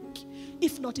be weak.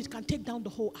 If not, it can take down the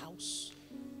whole house.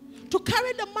 To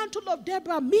carry the mantle of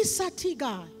Deborah,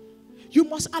 Misatiga, you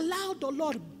must allow the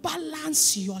Lord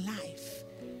balance your life.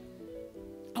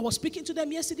 I was speaking to them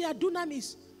yesterday at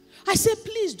Dunamis. I said,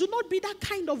 please do not be that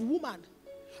kind of woman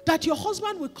that your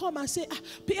husband will come and say,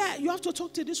 Pierre, you have to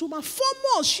talk to this woman. 4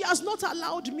 months, she has not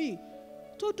allowed me.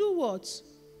 To do what?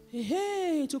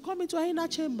 Hey, to come into her inner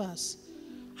chambers.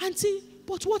 Auntie,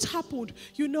 but what happened?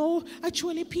 You know,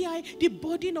 actually, Pierre, the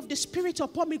burden of the spirit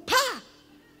upon me. Pa!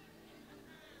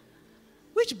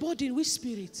 Which burden, which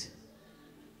spirit?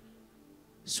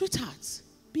 Sweetheart,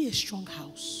 be a strong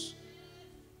house.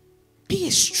 Be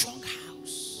a strong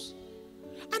house.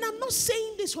 And I'm not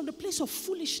saying this from the place of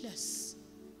foolishness.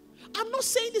 I'm not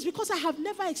saying this because I have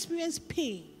never experienced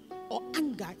pain or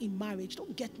anger in marriage.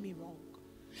 Don't get me wrong.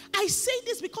 I say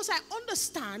this because I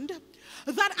understand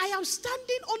that I am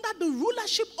standing under the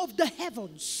rulership of the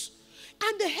heavens.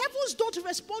 And the heavens don't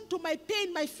respond to my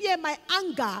pain, my fear, my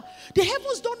anger. The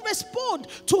heavens don't respond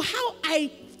to how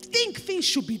I think things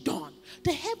should be done.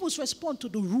 The heavens respond to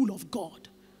the rule of God.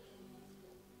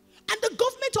 And the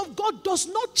government of God does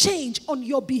not change on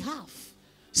your behalf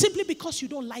simply because you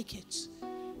don't like it.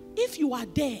 If you are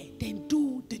there, then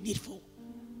do the needful.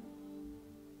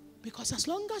 Because as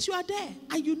long as you are there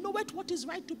and you know what is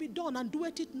right to be done and do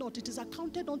it not, it is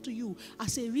accounted unto you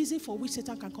as a reason for which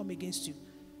Satan can come against you.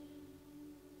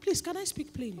 Please, can I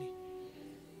speak plainly?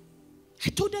 I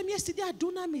told them yesterday at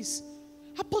Dunamis,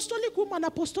 apostolic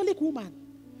woman.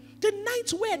 The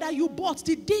nightwear that you bought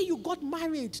the day you got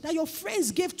married, that your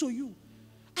friends gave to you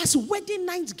as wedding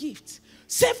night gift.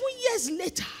 7 years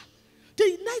later,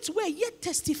 the nightwear yet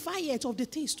testifieth of the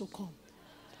things to come.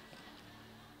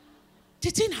 The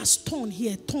thing has torn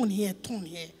here, torn here, torn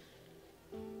here.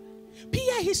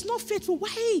 Pierre, he's not faithful.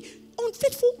 Why?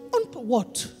 Unfaithful unto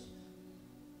what?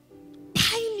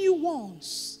 Buy new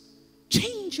ones.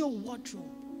 Change your wardrobe.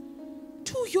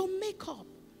 Do your makeup.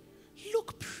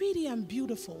 Look pretty and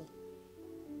beautiful.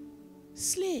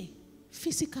 Slay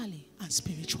physically and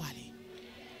spiritually.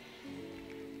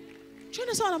 Do you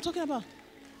understand what I'm talking about?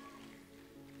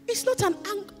 It's not an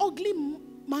ugly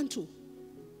mantle.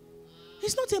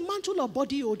 It's not a mantle of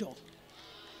body odor.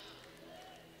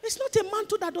 It's not a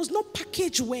mantle that does not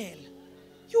package well.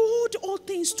 You hold all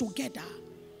things together.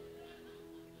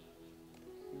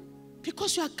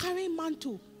 Because you are carrying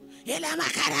mantle.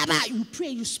 You pray,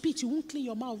 you spit, you won't clean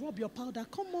your mouth, rub your powder.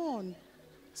 Come on.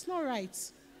 It's not right.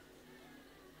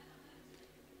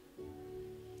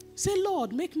 Say,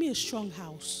 Lord, make me a strong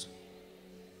house.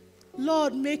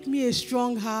 Lord, make me a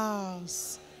strong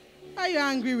house. Are you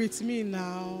angry with me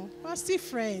now? We're still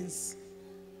friends.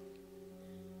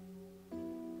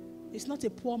 It's not a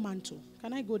poor mantle.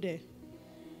 Can I go there?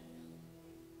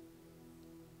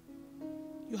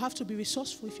 You have to be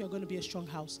resourceful if you're going to be a strong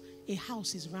house. A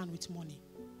house is run with money.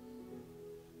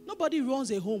 Nobody runs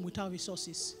a home without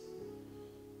resources.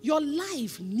 Your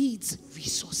life needs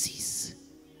resources.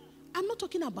 I'm not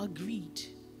talking about greed.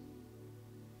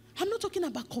 I'm not talking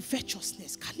about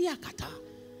covetousness. Kaliakata.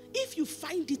 If you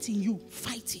find it in you,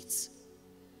 fight it.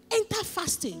 Enter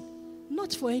fasting,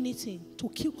 not for anything, to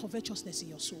kill covetousness in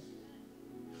your soul.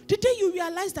 The day you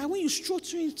realize that when you stroll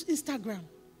through Instagram,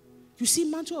 you see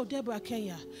Mantle of Deborah,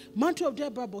 Kenya, Mantle of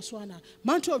Deborah, Botswana,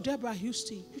 Mantle of Deborah,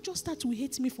 Houston, you just start to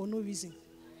hate me for no reason.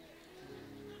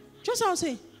 Just how I'm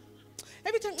saying.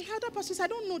 Every time I heard that person say, I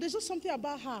don't know, there's just something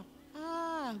about her.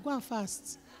 Go and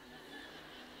fast.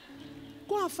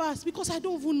 Go and fast because I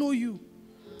don't even know you.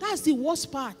 That's the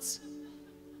worst part.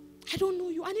 I don't know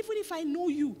you. And even if I know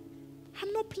you,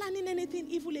 I'm not planning anything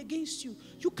evil against you.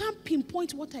 You can't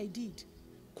pinpoint what I did.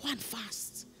 Go and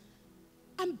fast.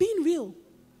 I'm being real.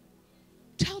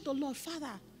 Tell the Lord,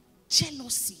 Father,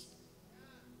 jealousy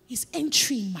is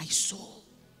entering my soul.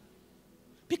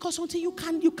 Because until you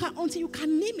can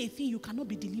name a thing, you cannot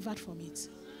be delivered from it.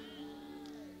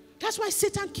 That's why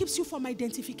Satan keeps you from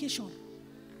identification.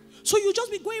 So you just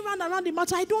be going around the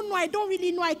matter. I don't know. I don't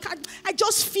really know. I can't. I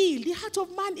just feel. The heart of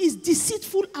man is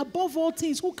deceitful above all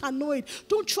things. Who can know it?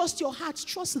 Don't trust your heart.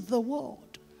 Trust the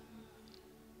word.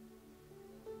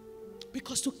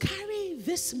 Because to carry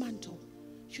this mantle,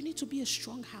 you need to be a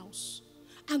strong house.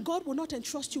 And God will not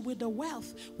entrust you with the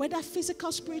wealth, whether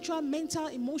physical, spiritual, mental,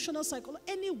 emotional, psychological,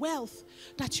 any wealth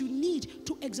that you need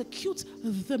to execute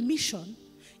the mission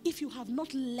if you have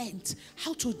not learned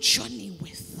how to journey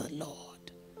with the Lord.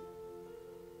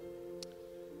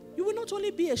 You will not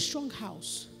only be a strong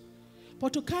house,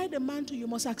 but to carry the mantle, you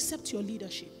must accept your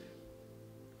leadership.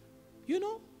 You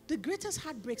know, the greatest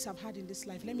heartbreaks I've had in this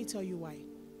life, let me tell you why.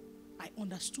 I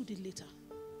understood it later.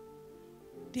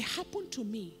 They happened to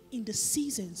me in the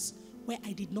seasons where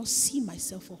I did not see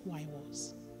myself for who I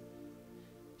was.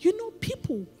 You know,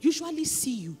 people usually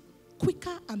see you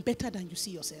quicker and better than you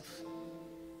see yourself.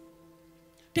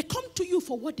 They come to you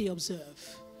for what they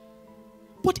observe.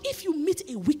 But if you meet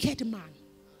a wicked man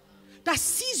that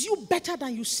sees you better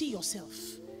than you see yourself,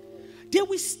 they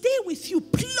will stay with you,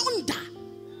 plunder,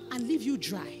 and leave you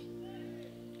dry.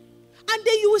 And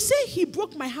then you will say, he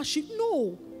broke my heart.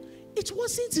 No, it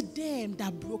wasn't them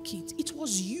that broke it. It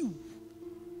was you.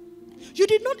 You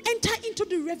did not enter into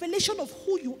the revelation of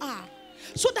who you are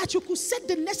so that you could set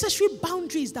the necessary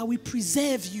boundaries that will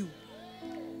preserve you.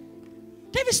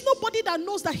 There is nobody that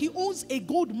knows that he owns a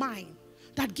gold mine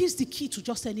that gives the key to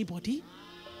just anybody.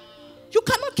 You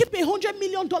cannot keep $100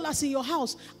 million in your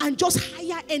house and just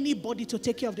hire anybody to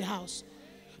take care of the house.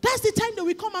 That's the time that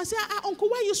we come and say, uncle,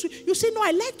 why you sweep? You say, no,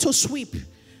 I like to sweep.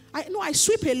 I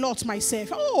sweep a lot myself.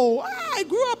 Oh, I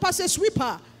grew up as a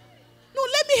sweeper. No,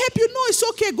 let me help you. No, it's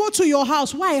okay. Go to your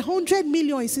house. Why? 100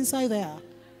 million is inside there.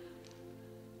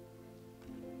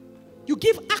 You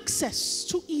give access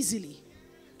too easily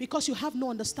because you have no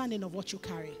understanding of what you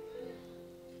carry.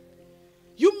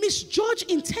 You misjudge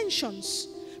intentions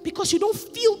because you don't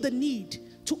feel the need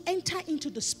to enter into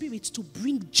the spirit to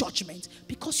bring judgment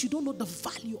because you don't know the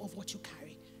value of what you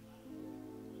carry.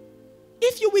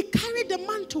 If you will carry the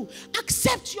mantle,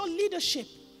 accept your leadership.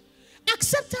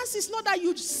 Acceptance is not that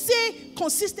you say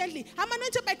consistently, I'm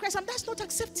anointed by Christ. That's not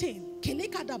accepting.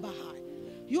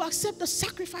 You accept the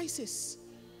sacrifices.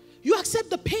 You accept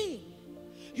the pain.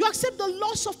 You accept the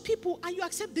loss of people, and you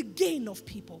accept the gain of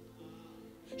people.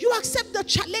 You accept the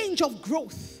challenge of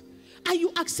growth, and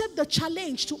you accept the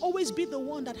challenge to always be the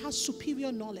one that has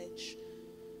superior knowledge.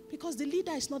 Because the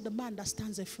leader is not the man that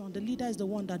stands in front. The leader is the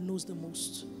one that knows the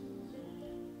most.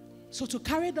 So to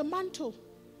carry the mantle,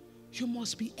 you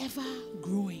must be ever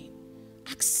growing.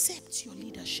 Accept your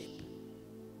leadership.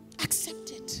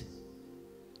 Accept it.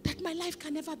 That my life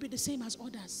can never be the same as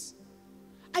others.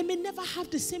 I may never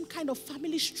have the same kind of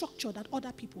family structure that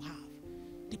other people have.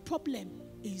 The problem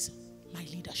is my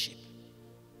leadership.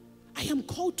 I am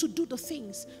called to do the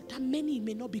things that many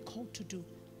may not be called to do.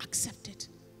 Accept it.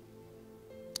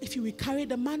 If you will carry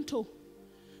the mantle,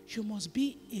 you must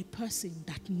be a person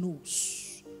that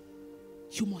knows.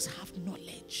 You must have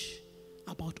knowledge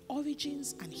about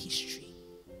origins and history.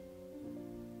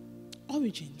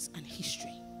 Origins and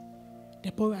history.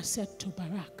 Deborah said to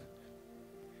Barak,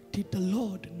 did the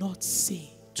Lord not say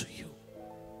to you?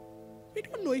 We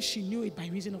don't know if she knew it by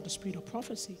reason of the spirit of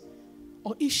prophecy,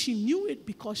 or if she knew it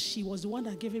because she was the one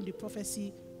that gave him the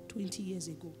prophecy 20 years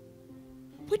ago.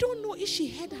 We don't know if she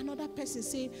heard another person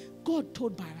say, God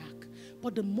told Barak.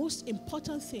 But the most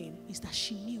important thing is that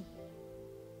she knew.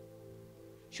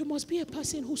 You must be a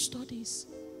person who studies.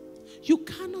 You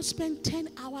cannot spend 10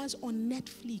 hours on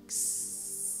Netflix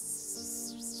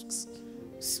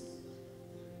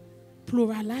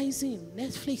pluralizing.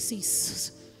 Netflix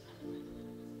is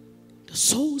the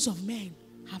souls of men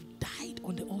have died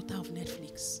on the altar of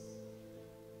Netflix.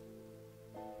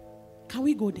 Can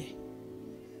we go there?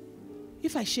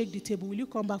 If I shake the table, will you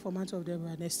come back for Mantle of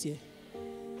Deborah next year?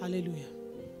 Hallelujah.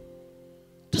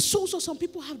 The souls of some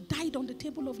people have died on the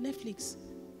table of Netflix.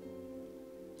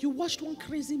 You watched one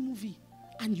crazy movie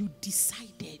and you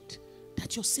decided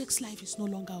that your sex life is no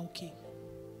longer okay.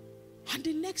 And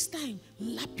the next time,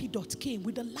 Lapidot came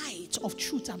with the light of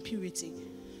truth and purity.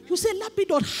 You say,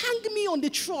 Lapidot, hang me on the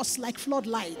truss like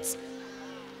floodlights.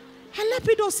 And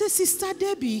Lapidot says, Sister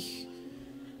Debbie,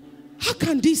 how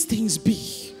can these things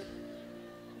be?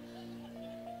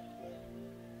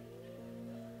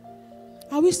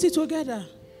 Are we still together?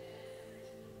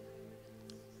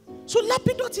 So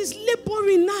Lapidot is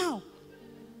laboring now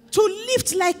to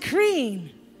lift like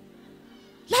crane.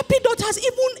 Lapidot has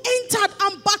even entered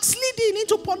and backsliding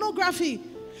into pornography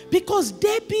because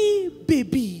Debbie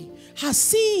baby has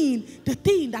seen the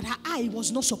thing that her eye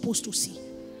was not supposed to see.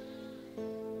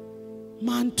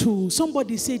 Mantle.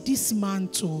 Somebody say this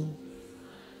mantle.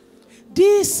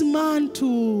 This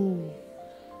mantle.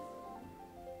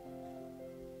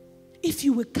 If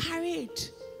you will carry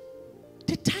it,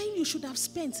 the time you should have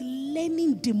spent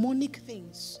learning demonic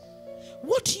things.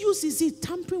 What use is it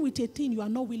tampering with a thing you are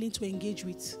not willing to engage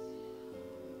with?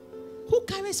 Who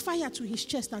carries fire to his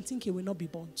chest and think he will not be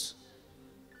burnt?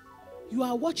 You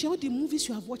are watching all the movies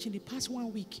you have watched in the past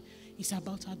 1 week. It's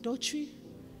about adultery.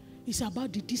 It's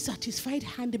about the dissatisfied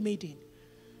handmaiden.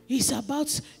 It's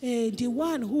about the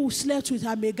one who slept with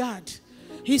her megad.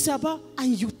 It's about,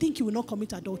 and you think you will not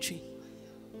commit adultery.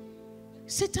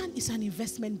 Satan is an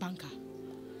investment banker.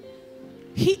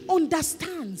 He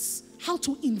understands how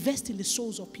to invest in the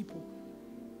souls of people.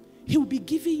 He will be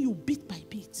giving you bit by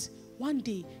bit. One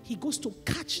day, he goes to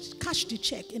cash the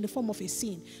check in the form of a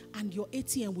sin, and your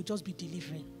ATM will just be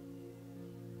delivering.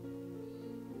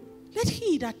 Let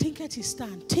he that thinketh his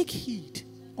stand take heed,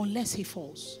 unless he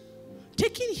falls.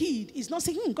 Taking heed is not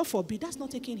saying, God forbid, that's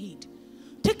not taking heed.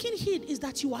 Taking heed is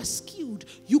that you are skilled.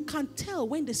 You can tell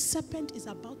when the serpent is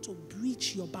about to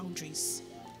breach your boundaries.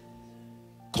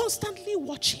 Constantly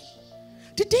watching.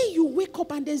 The day you wake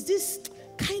up and there's this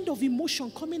kind of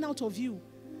emotion coming out of you,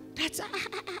 that,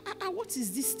 what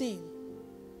is this thing?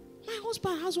 My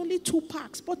husband has only 2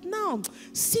 packs, but now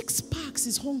 6 packs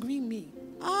is hungering me.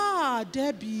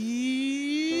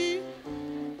 Debbie.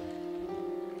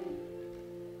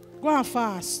 Go and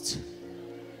fast.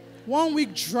 1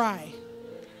 week dry.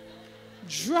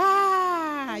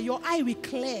 Dry. Your eye will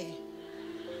clear.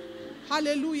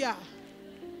 Hallelujah.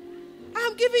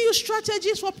 I'm giving you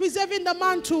strategies for preserving the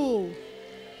mantle.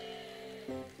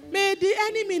 May the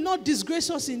enemy not disgrace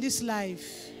us in this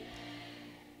life.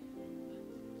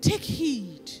 Take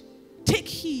heed. Take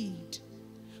heed.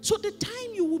 So the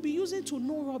time you will be using to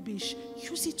know rubbish,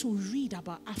 use it to read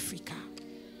about Africa.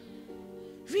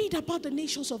 Read about the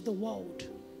nations of the world.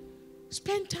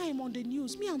 Spend time on the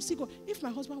news. Me, I'm still going. If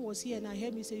my husband was here and I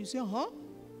heard me say, you say, huh?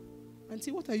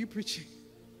 Auntie, what are you preaching?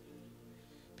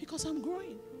 Because I'm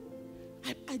growing.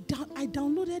 I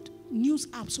downloaded news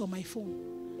apps on my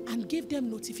phone and gave them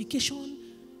notification.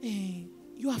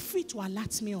 You are free to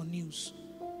alert me on news.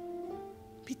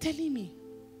 Be telling me.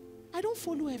 I don't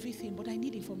follow everything, but I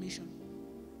need information.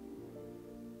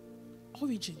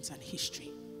 Origins and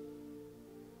history.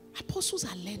 Apostles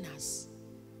are learners.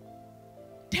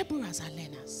 Deborahs are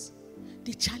learners.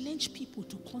 They challenge people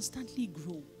to constantly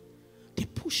grow. They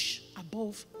push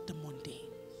above the mundane.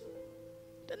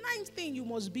 The 9th thing you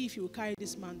must be if you carry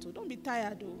this mantle. Don't be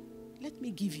tired though. Let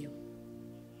me give you.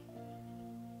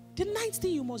 The 9th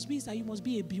thing you must be is that you must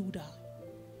be a builder.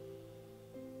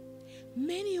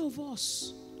 Many of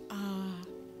us are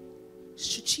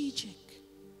strategic.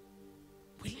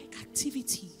 We like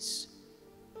activities,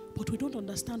 but we don't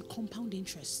understand compound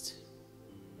interest.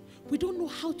 We don't know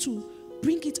how to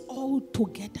bring it all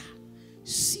together.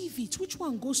 Sieve it. Which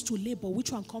one goes to labor?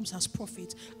 Which one comes as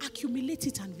profit? Accumulate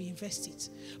it and reinvest it.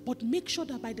 But make sure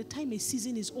that by the time a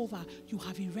season is over, you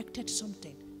have erected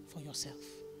something for yourself.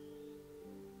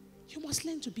 You must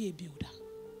learn to be a builder.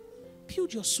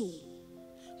 Build your soul.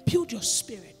 Build your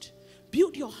spirit.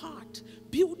 Build your heart.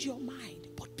 Build your mind.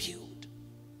 But build.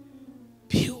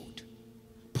 Build.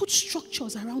 Put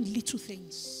structures around little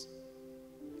things.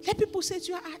 Let people say to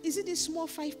you, is it these small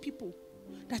 5 people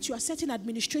that you are setting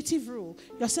administrative rule,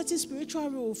 you are setting spiritual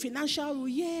rule, financial rule?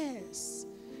 Yes.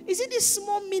 Is it this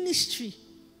small ministry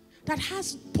that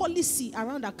has policy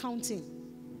around accounting?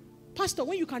 Pastor,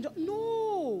 when you can just,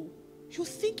 no. You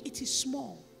think it is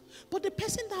small. But the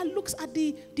person that looks at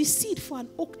the seed for an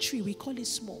oak tree, we call it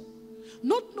small.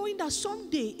 Not knowing that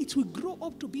someday it will grow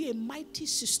up to be a mighty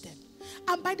system.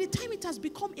 And by the time it has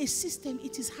become a system,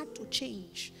 it is hard to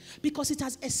change because it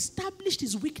has established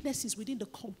its weaknesses within the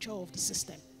culture of the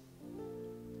system.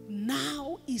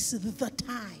 Now is the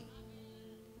time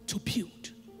to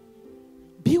build.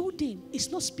 Building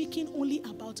is not speaking only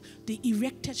about the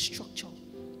erected structure,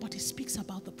 but it speaks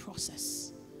about the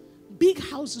process. Big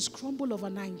houses crumble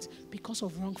overnight because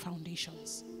of wrong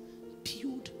foundations.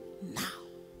 Build now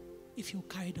if you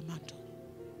carry the mantle.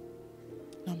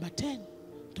 Number 10.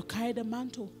 To carry the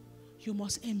mantle, you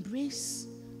must embrace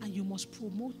and you must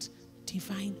promote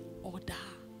divine order.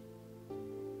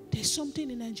 There's something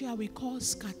in Nigeria we call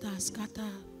scatter.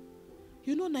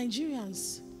 You know,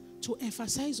 Nigerians, to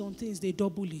emphasize on things, they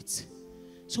double it.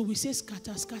 So we say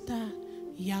scatter,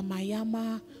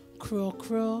 yama,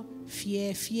 crow,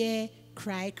 fear,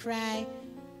 cry.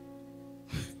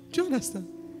 Do you understand?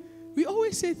 We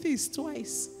always say things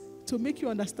twice to make you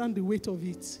understand the weight of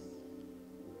it.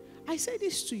 I say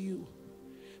this to you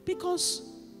because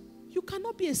you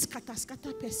cannot be a scatter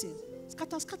person.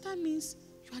 Scatter means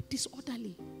you are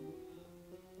disorderly.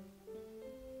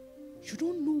 You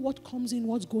don't know what comes in,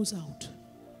 what goes out.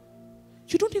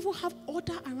 You don't even have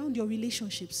order around your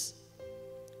relationships.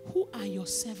 Who are your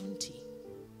 70?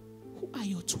 Who are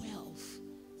your 12?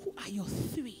 Who are your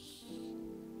 3?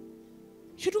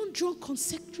 You don't draw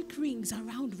concentric rings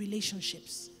around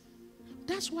relationships.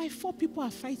 That's why 4 people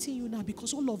are fighting you now,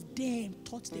 because all of them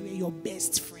thought they were your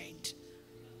best friend.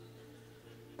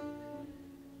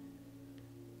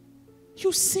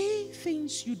 You say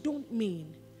things you don't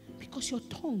mean because your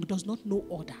tongue does not know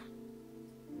order.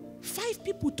 5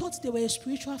 people thought they were a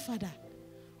spiritual father.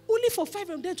 Only for 5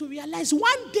 of them to realize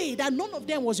one day that none of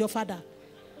them was your father.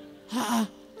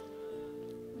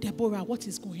 Deborah, what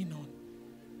is going on?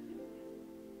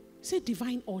 Say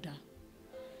divine order.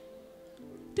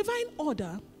 Divine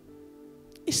order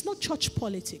is not church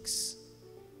politics.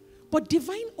 But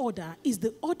divine order is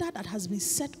the order that has been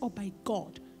set up by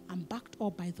God and backed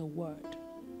up by the word.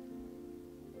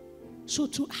 So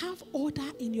to have order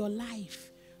in your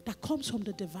life that comes from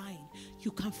the divine,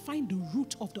 you can find the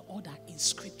root of the order in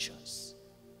scriptures.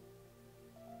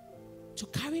 To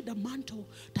carry the mantle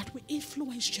that will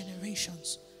influence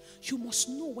generations, you must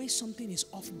know when something is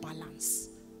off balance.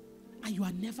 And you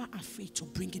are never afraid to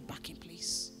bring it back in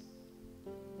place.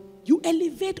 You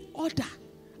elevate order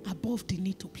above the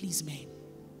need to please men.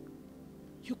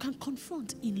 You can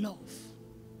confront in love.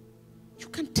 You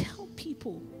can tell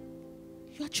people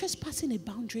you are trespassing a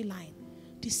boundary line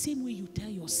the same way you tell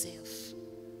yourself,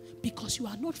 because you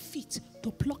are not fit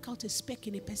to pluck out a speck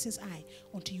in a person's eye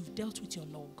until you've dealt with your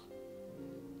log.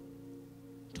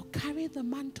 To carry the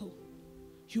mantle,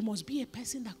 you must be a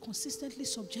person that consistently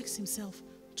subjects himself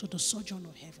to the sojourn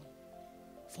of heaven.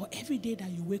 For every day that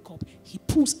you wake up, he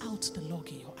pulls out the log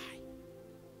in your eye.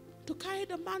 To carry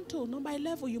the mantle, number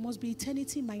 11, you must be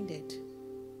eternity minded.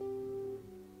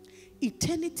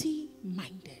 Eternity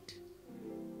minded.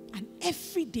 And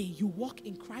every day you walk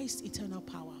in Christ's eternal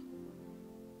power.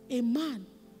 A man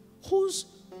whose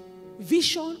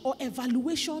vision or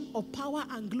evaluation of power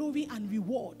and glory and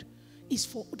reward is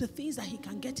for the things that he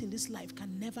can get in this life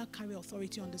can never carry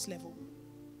authority on this level.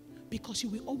 Because you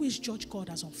will always judge God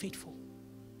as unfaithful.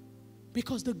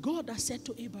 Because the God that said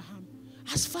to Abraham,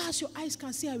 as far as your eyes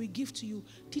can see, I will give to you,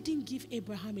 didn't give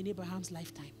Abraham in Abraham's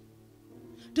lifetime.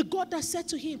 The God that said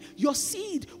to him, your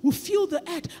seed will fill the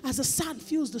earth as the sand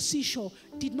fills the seashore,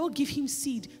 did not give him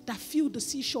seed that filled the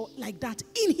seashore like that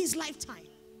in his lifetime.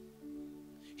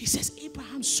 He says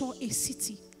Abraham saw a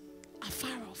city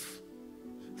afar off.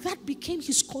 That became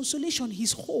his consolation,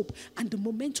 his hope, and the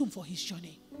momentum for his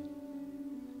journey.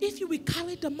 If you will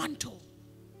carry the mantle,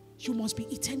 you must be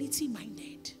eternity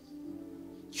minded.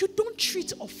 You don't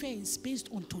treat offense based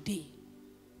on today.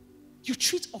 You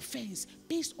treat offense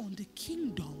based on the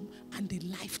kingdom and the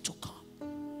life to come.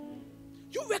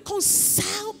 You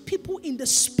reconcile people in the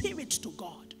spirit to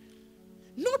God.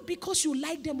 Not because you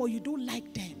like them or you don't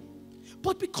like them,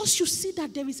 but because you see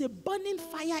that there is a burning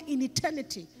fire in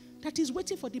eternity that is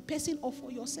waiting for the person or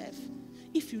for yourself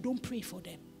if you don't pray for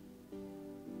them.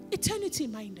 Eternity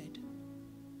minded.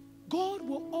 God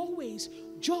will always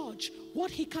judge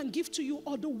what he can give to you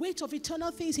or the weight of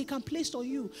eternal things he can place on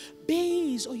you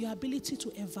based on your ability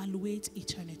to evaluate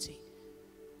eternity.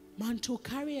 Mantle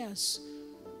carriers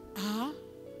are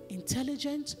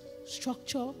intelligent,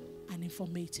 structured, and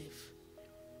informative.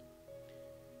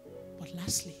 But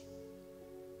lastly,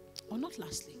 or not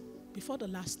lastly, before the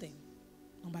last thing,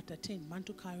 number 13,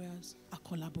 mantle carriers are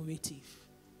collaborative.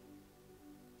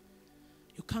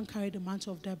 You can't carry the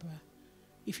mantle of Deborah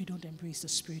if you don't embrace the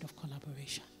spirit of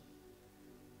collaboration.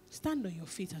 Stand on your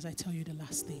feet as I tell you the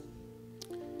last thing.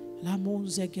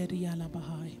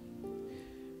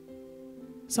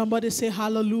 Somebody say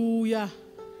hallelujah.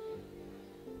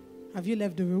 Have you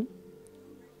left the room?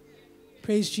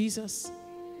 Praise Jesus.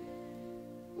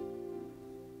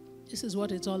 This is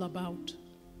what it's all about.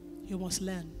 You must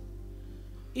learn.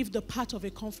 If the part of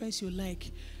a conference you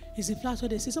like is the part where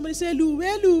they say, somebody say,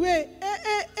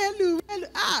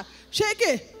 shake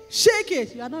it, shake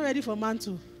it. You are not ready for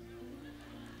mantle.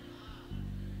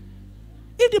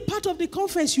 If the part of the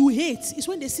conference you hate is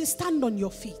when they say, stand on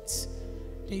your feet.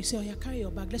 Then you say, oh, yeah, carry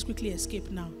your bag. Let's quickly escape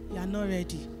now. You are not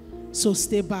ready. So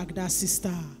stay back, that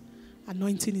sister.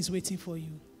 Anointing is waiting for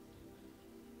you.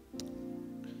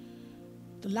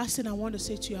 The last thing I want to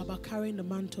say to you about carrying the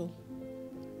mantle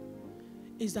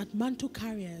is that mantle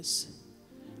carriers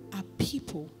are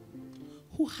people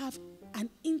who have an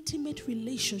intimate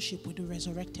relationship with the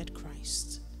resurrected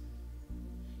Christ.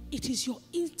 It is your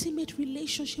intimate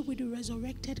relationship with the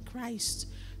resurrected Christ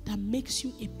that makes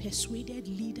you a persuaded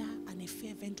leader and a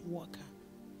fervent worker.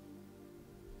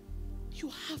 You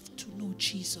have to know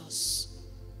Jesus.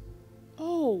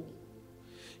 Oh,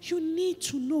 you need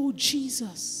to know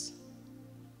Jesus.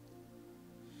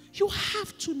 You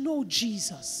have to know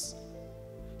Jesus.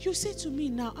 You say to me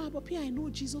now, but Pia, I know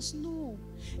Jesus. No.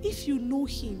 If you know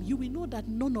him, you will know that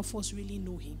none of us really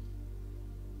know him.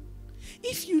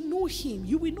 If you know him,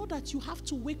 you will know that you have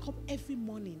to wake up every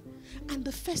morning and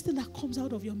the first thing that comes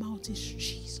out of your mouth is,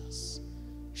 Jesus,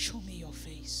 show me your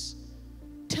face.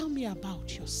 Tell me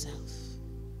about yourself.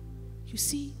 You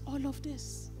see, all of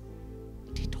this,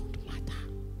 they don't matter.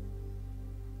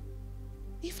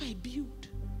 If I build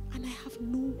and I have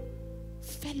no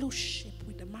fellowship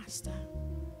with the Master,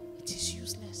 it is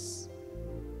useless.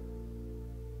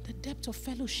 The depth of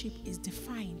fellowship is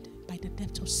defined by the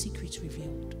depth of secrets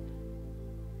revealed.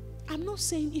 I'm not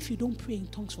saying if you don't pray in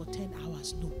tongues for 10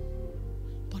 hours, no.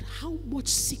 But how much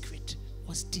secret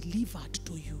was delivered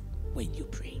to you when you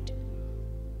prayed?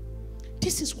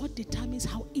 This is what determines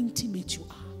how intimate you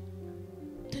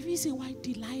are. The reason why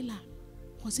Delilah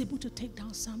was able to take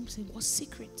down Samson was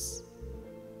secrets.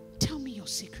 Tell me your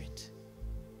secret.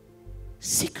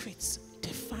 Secrets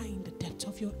define the depth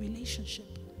of your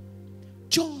relationship.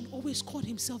 John always called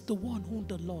himself the one whom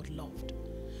the Lord loved.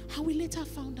 And we later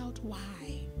found out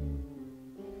why.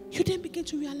 You then begin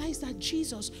to realize that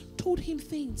Jesus told him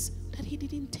things that he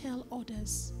didn't tell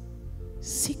others.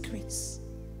 Secrets.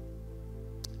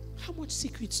 How much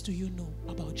secrets do you know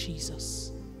about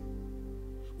Jesus?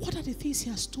 What are the things he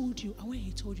has told you? And when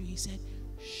he told you, he said,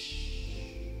 shh,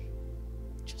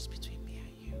 just between me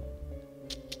and you.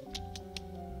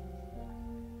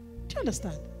 Do you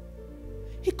understand?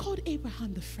 He called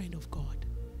Abraham the friend of God.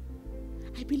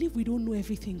 I believe we don't know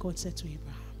everything God said to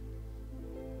Abraham.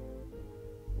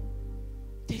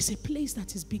 There's a place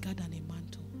that is bigger than a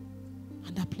mantle,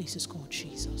 and that place is called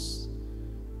Jesus.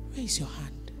 Raise your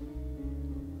hand.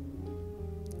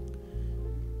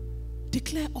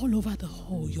 Declare all over the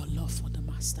hall your love for the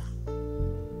Master.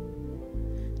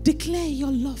 Declare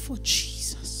your love for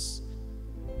Jesus.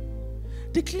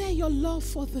 Declare your love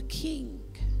for the King.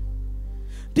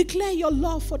 Declare your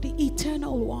love for the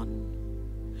Eternal One.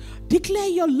 Declare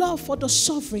your love for the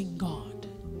Sovereign God.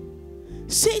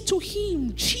 Say to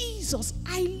him, Jesus,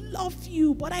 I love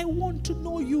you, but I want to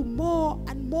know you more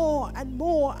and more and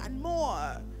more and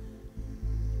more.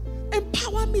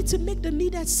 Empower me to make the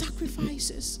needed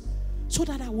sacrifices so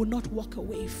that I will not walk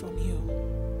away from you.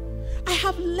 I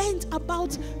have learned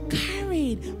about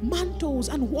carrying mantles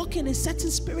and walking in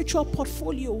certain spiritual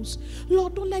portfolios.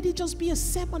 Lord, don't let it just be a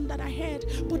sermon that I heard,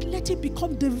 but let it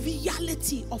become the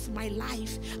reality of my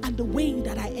life and the way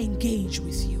that I engage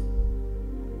with you.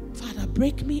 Father,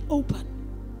 break me open.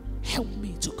 Help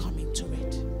me to come into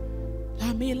it.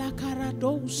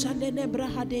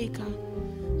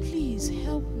 Please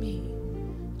help me.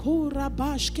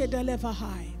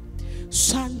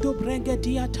 Sando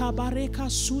brengedia tabareka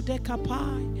sude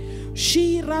kapai.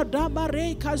 Shira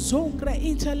dabareka zongre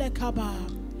intelekaba.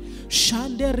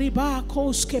 Shande riba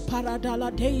koske paradala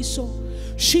deiso.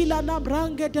 Shila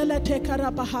nabrange delete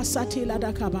karabahasati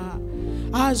ladakaba.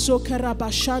 Azo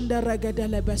karabashande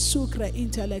regedele besukre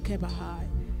intelekebahai.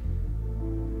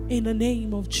 In the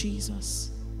name of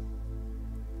Jesus.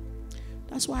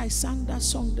 That's why I sang that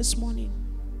song this morning.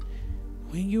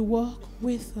 When you walk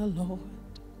with the Lord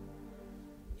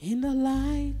in the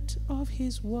light of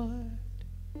his word,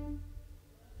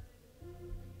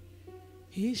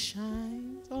 he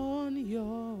shines on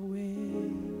your way.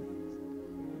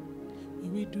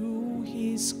 When we do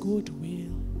his good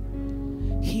will,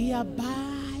 he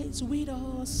abides with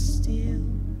us still.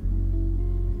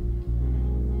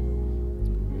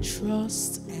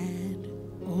 Trust and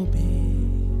obey.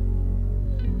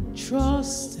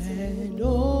 Trust and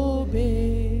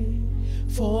obey.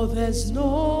 For there's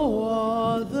no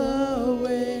other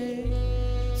way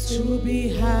to be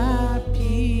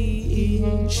happy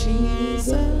in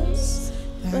Jesus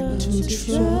than to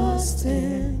trust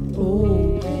and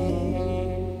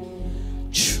obey.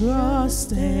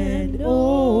 Trust and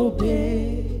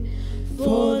obey.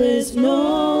 For there's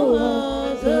no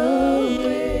other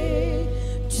way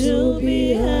to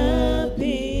be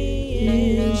happy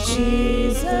in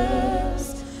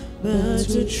Jesus but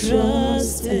to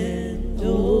trust and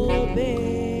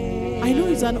obey. I know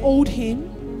it's an old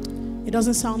hymn. It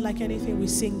doesn't sound like anything we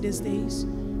sing these days,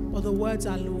 but the words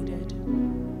are loaded.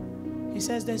 He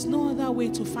says there's no other way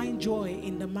to find joy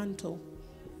in the mantle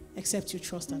except you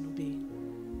trust and obey.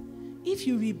 If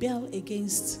you rebel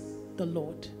against the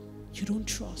Lord, you don't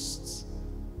trust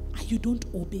and you don't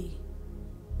obey,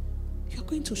 you're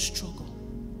going to struggle.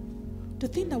 The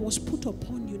thing that was put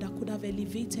upon you that could have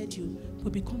elevated you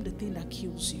will become the thing that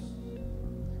kills you.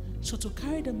 So to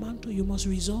carry the mantle, you must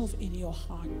resolve in your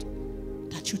heart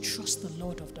that you trust the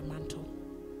Lord of the mantle.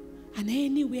 And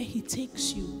anywhere he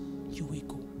takes you, you will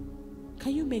go.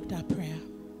 Can you make that prayer?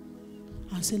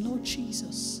 And say, Lord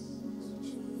Jesus,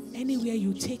 anywhere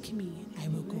you take me, I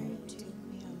will go.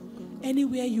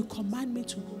 Anywhere you command me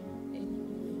to go,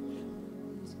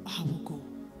 I will go.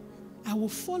 I will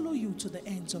follow you to the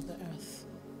ends of the earth.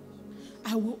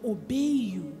 I will obey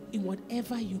you in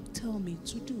whatever you tell me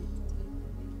to do.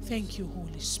 Thank you,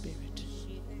 Holy Spirit.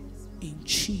 In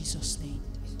Jesus' name.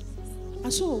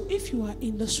 And so, if you are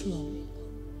in this room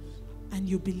and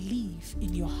you believe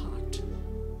in your heart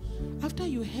After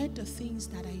you heard the things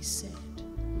that I said,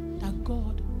 that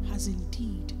God has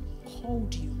indeed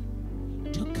called you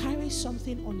to carry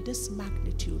something on this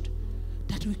magnitude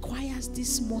that requires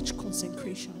this much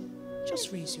consecration,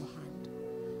 just raise your hand.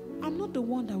 I'm not the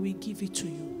one that will give it to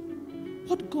you.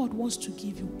 What God wants to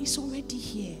give you is already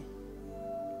here.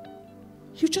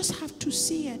 You just have to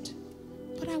see it.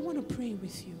 But I want to pray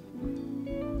with you.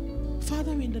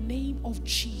 Father, in the name of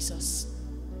Jesus,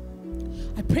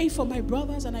 I pray for my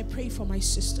brothers and I pray for my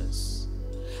sisters.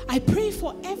 I pray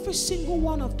for every single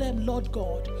one of them, Lord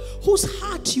God, whose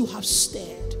heart you have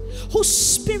stirred, whose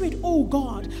spirit, oh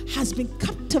God, has been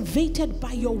captivated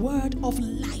by your word of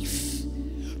life,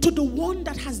 to the one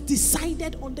that has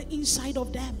decided on the inside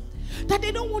of them that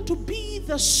they don't want to be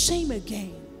the same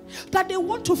again, that they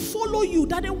want to follow you,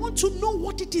 that they want to know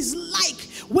what it is like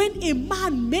when a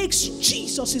man makes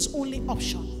Jesus his only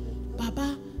option.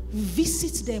 Baba,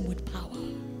 visit them with power.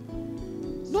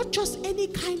 Not just any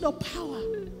kind of power,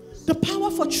 the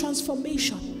power for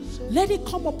transformation. Let it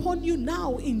come upon you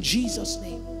now in Jesus'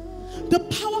 name. The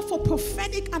power for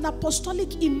prophetic and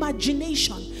apostolic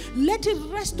imagination, let it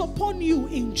rest upon you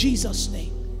in Jesus'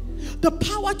 name. The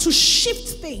power to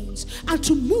shift things and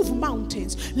to move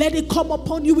mountains, let it come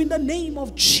upon you in the name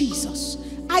of Jesus.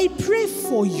 I pray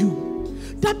for you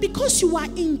that because you are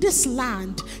in this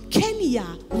land, Kenya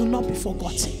will not be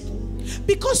forgotten.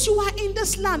 Because you are in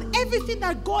this land, everything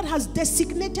that God has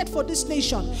designated for this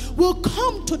nation will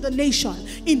come to the nation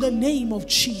in the name of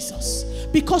Jesus.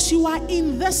 Because you are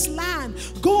in this land,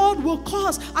 God will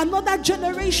cause another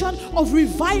generation of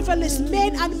revivalists,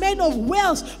 men and men of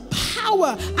wealth,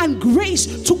 power and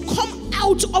grace to come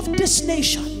out of this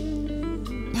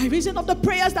nation. By reason of the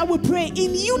prayers that we pray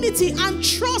in unity and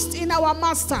trust in our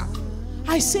Master,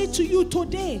 I say to you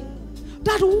today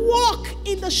that walk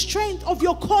in the strength of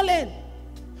your calling.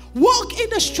 Walk in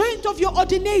the strength of your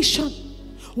ordination.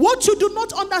 What you do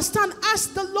not understand,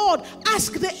 ask the Lord,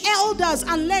 ask the elders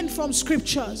and learn from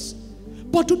scriptures.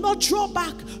 But do not draw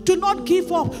back, do not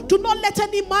give up, do not let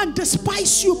any man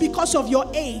despise you because of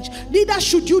your age. Neither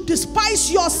should you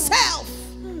despise yourself.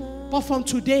 But from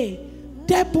today,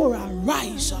 Deborah,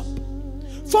 rise up.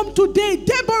 From today,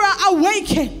 Deborah,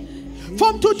 awaken.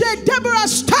 From today, Deborah,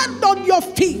 stand on your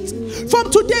feet.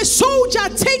 From today, soldier,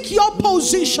 take your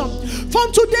position.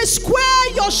 From today,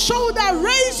 square your shoulder,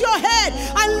 raise your head,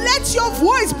 and let your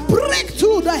voice break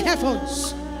through the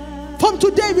heavens. From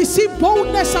today, receive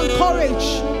boldness and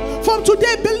courage. From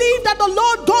today, believe that the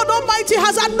Lord God Almighty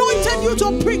has anointed you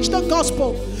to preach the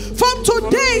gospel. From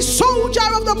today, soldier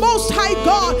of the Most High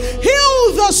God,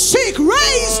 heal the sick,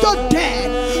 raise the dead,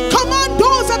 command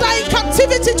those that are in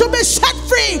captivity to be set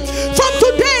free. From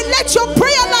today, let your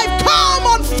prayer life come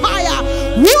on fire.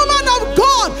 Woman of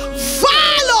God,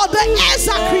 follow the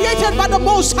Ezra created by the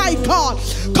Most High God.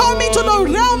 Come into the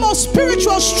realm of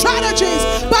spiritual strategies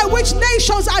by which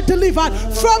nations are delivered.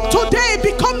 From today,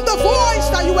 become the voice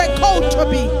that you were called to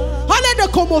be.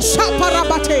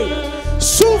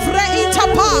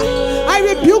 I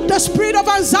rebuke the spirit of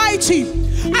anxiety.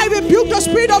 I rebuke the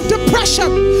spirit of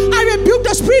depression. I rebuke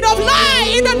the spirit of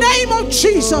lie in the name of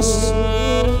Jesus.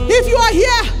 If you are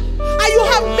here and you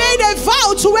have made a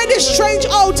vow to any strange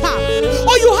altar,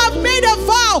 or you have made a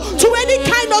vow to any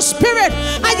kind of spirit,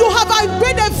 and you have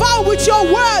made a vow with your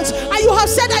words, and you have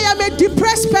said, I am a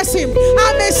depressed person,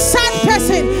 I'm a sad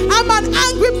person, I'm an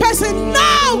angry person,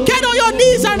 now get on your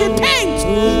knees and repent,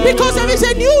 because there is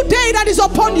a new day that is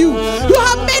upon you. You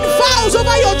have made vows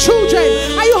over your children,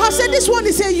 and you have said, this one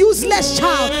is a useless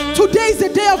child. Today is the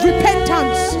day of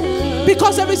repentance,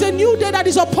 because there is a new day that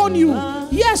is upon you.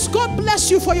 Yes, God bless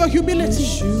you for your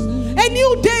humility. A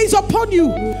new day is upon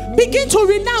you. Begin to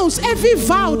renounce every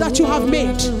vow that you have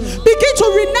made. Begin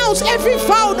to renounce every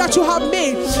vow that you have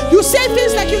made. You say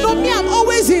things like, you know me, I'm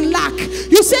always in lack.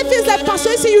 You say things like,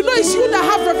 Pastor, you know it's you that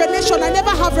have revelation. I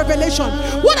never have revelation.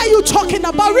 What are you talking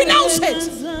about? Renounce it.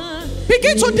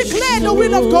 Begin to declare the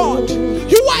will of God.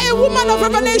 You are a woman of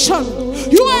revelation.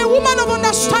 You are a woman of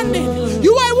understanding.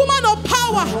 You are a woman of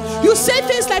power. You say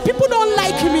things like, people don't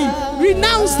like me.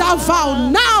 Renounce that vow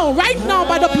now, right now,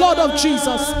 by the blood of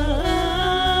Jesus.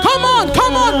 Come on,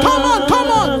 come on, come on,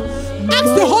 come on.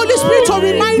 Ask the Holy Spirit to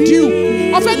remind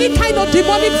you of any kind of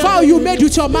demonic vow you made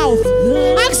with your mouth.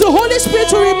 Ask the Holy Spirit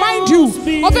to remind you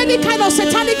of any kind of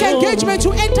satanic engagement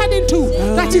you entered into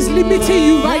that is limiting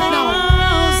you right now.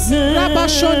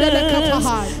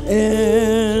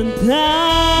 And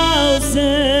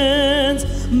thousands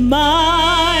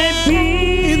might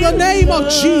be in the name of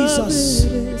Jesus.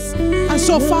 And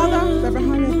so, Father, Reverend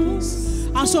Harriet, please.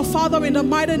 And so, Father, in the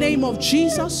mighty name of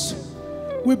Jesus,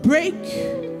 we break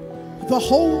the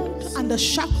hold and the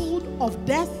shackle of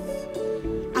death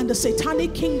and the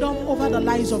satanic kingdom over the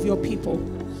lives of your people.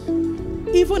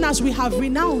 Even as we have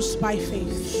renounced by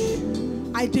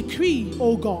faith, I decree,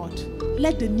 oh God,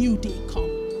 let the new day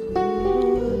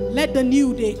come. Let the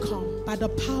new day come by the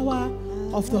power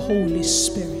of the Holy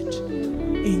Spirit.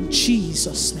 In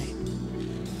Jesus'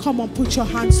 name. Come on, put your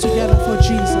hands together for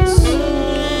Jesus.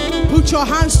 Put your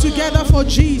hands together for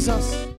Jesus.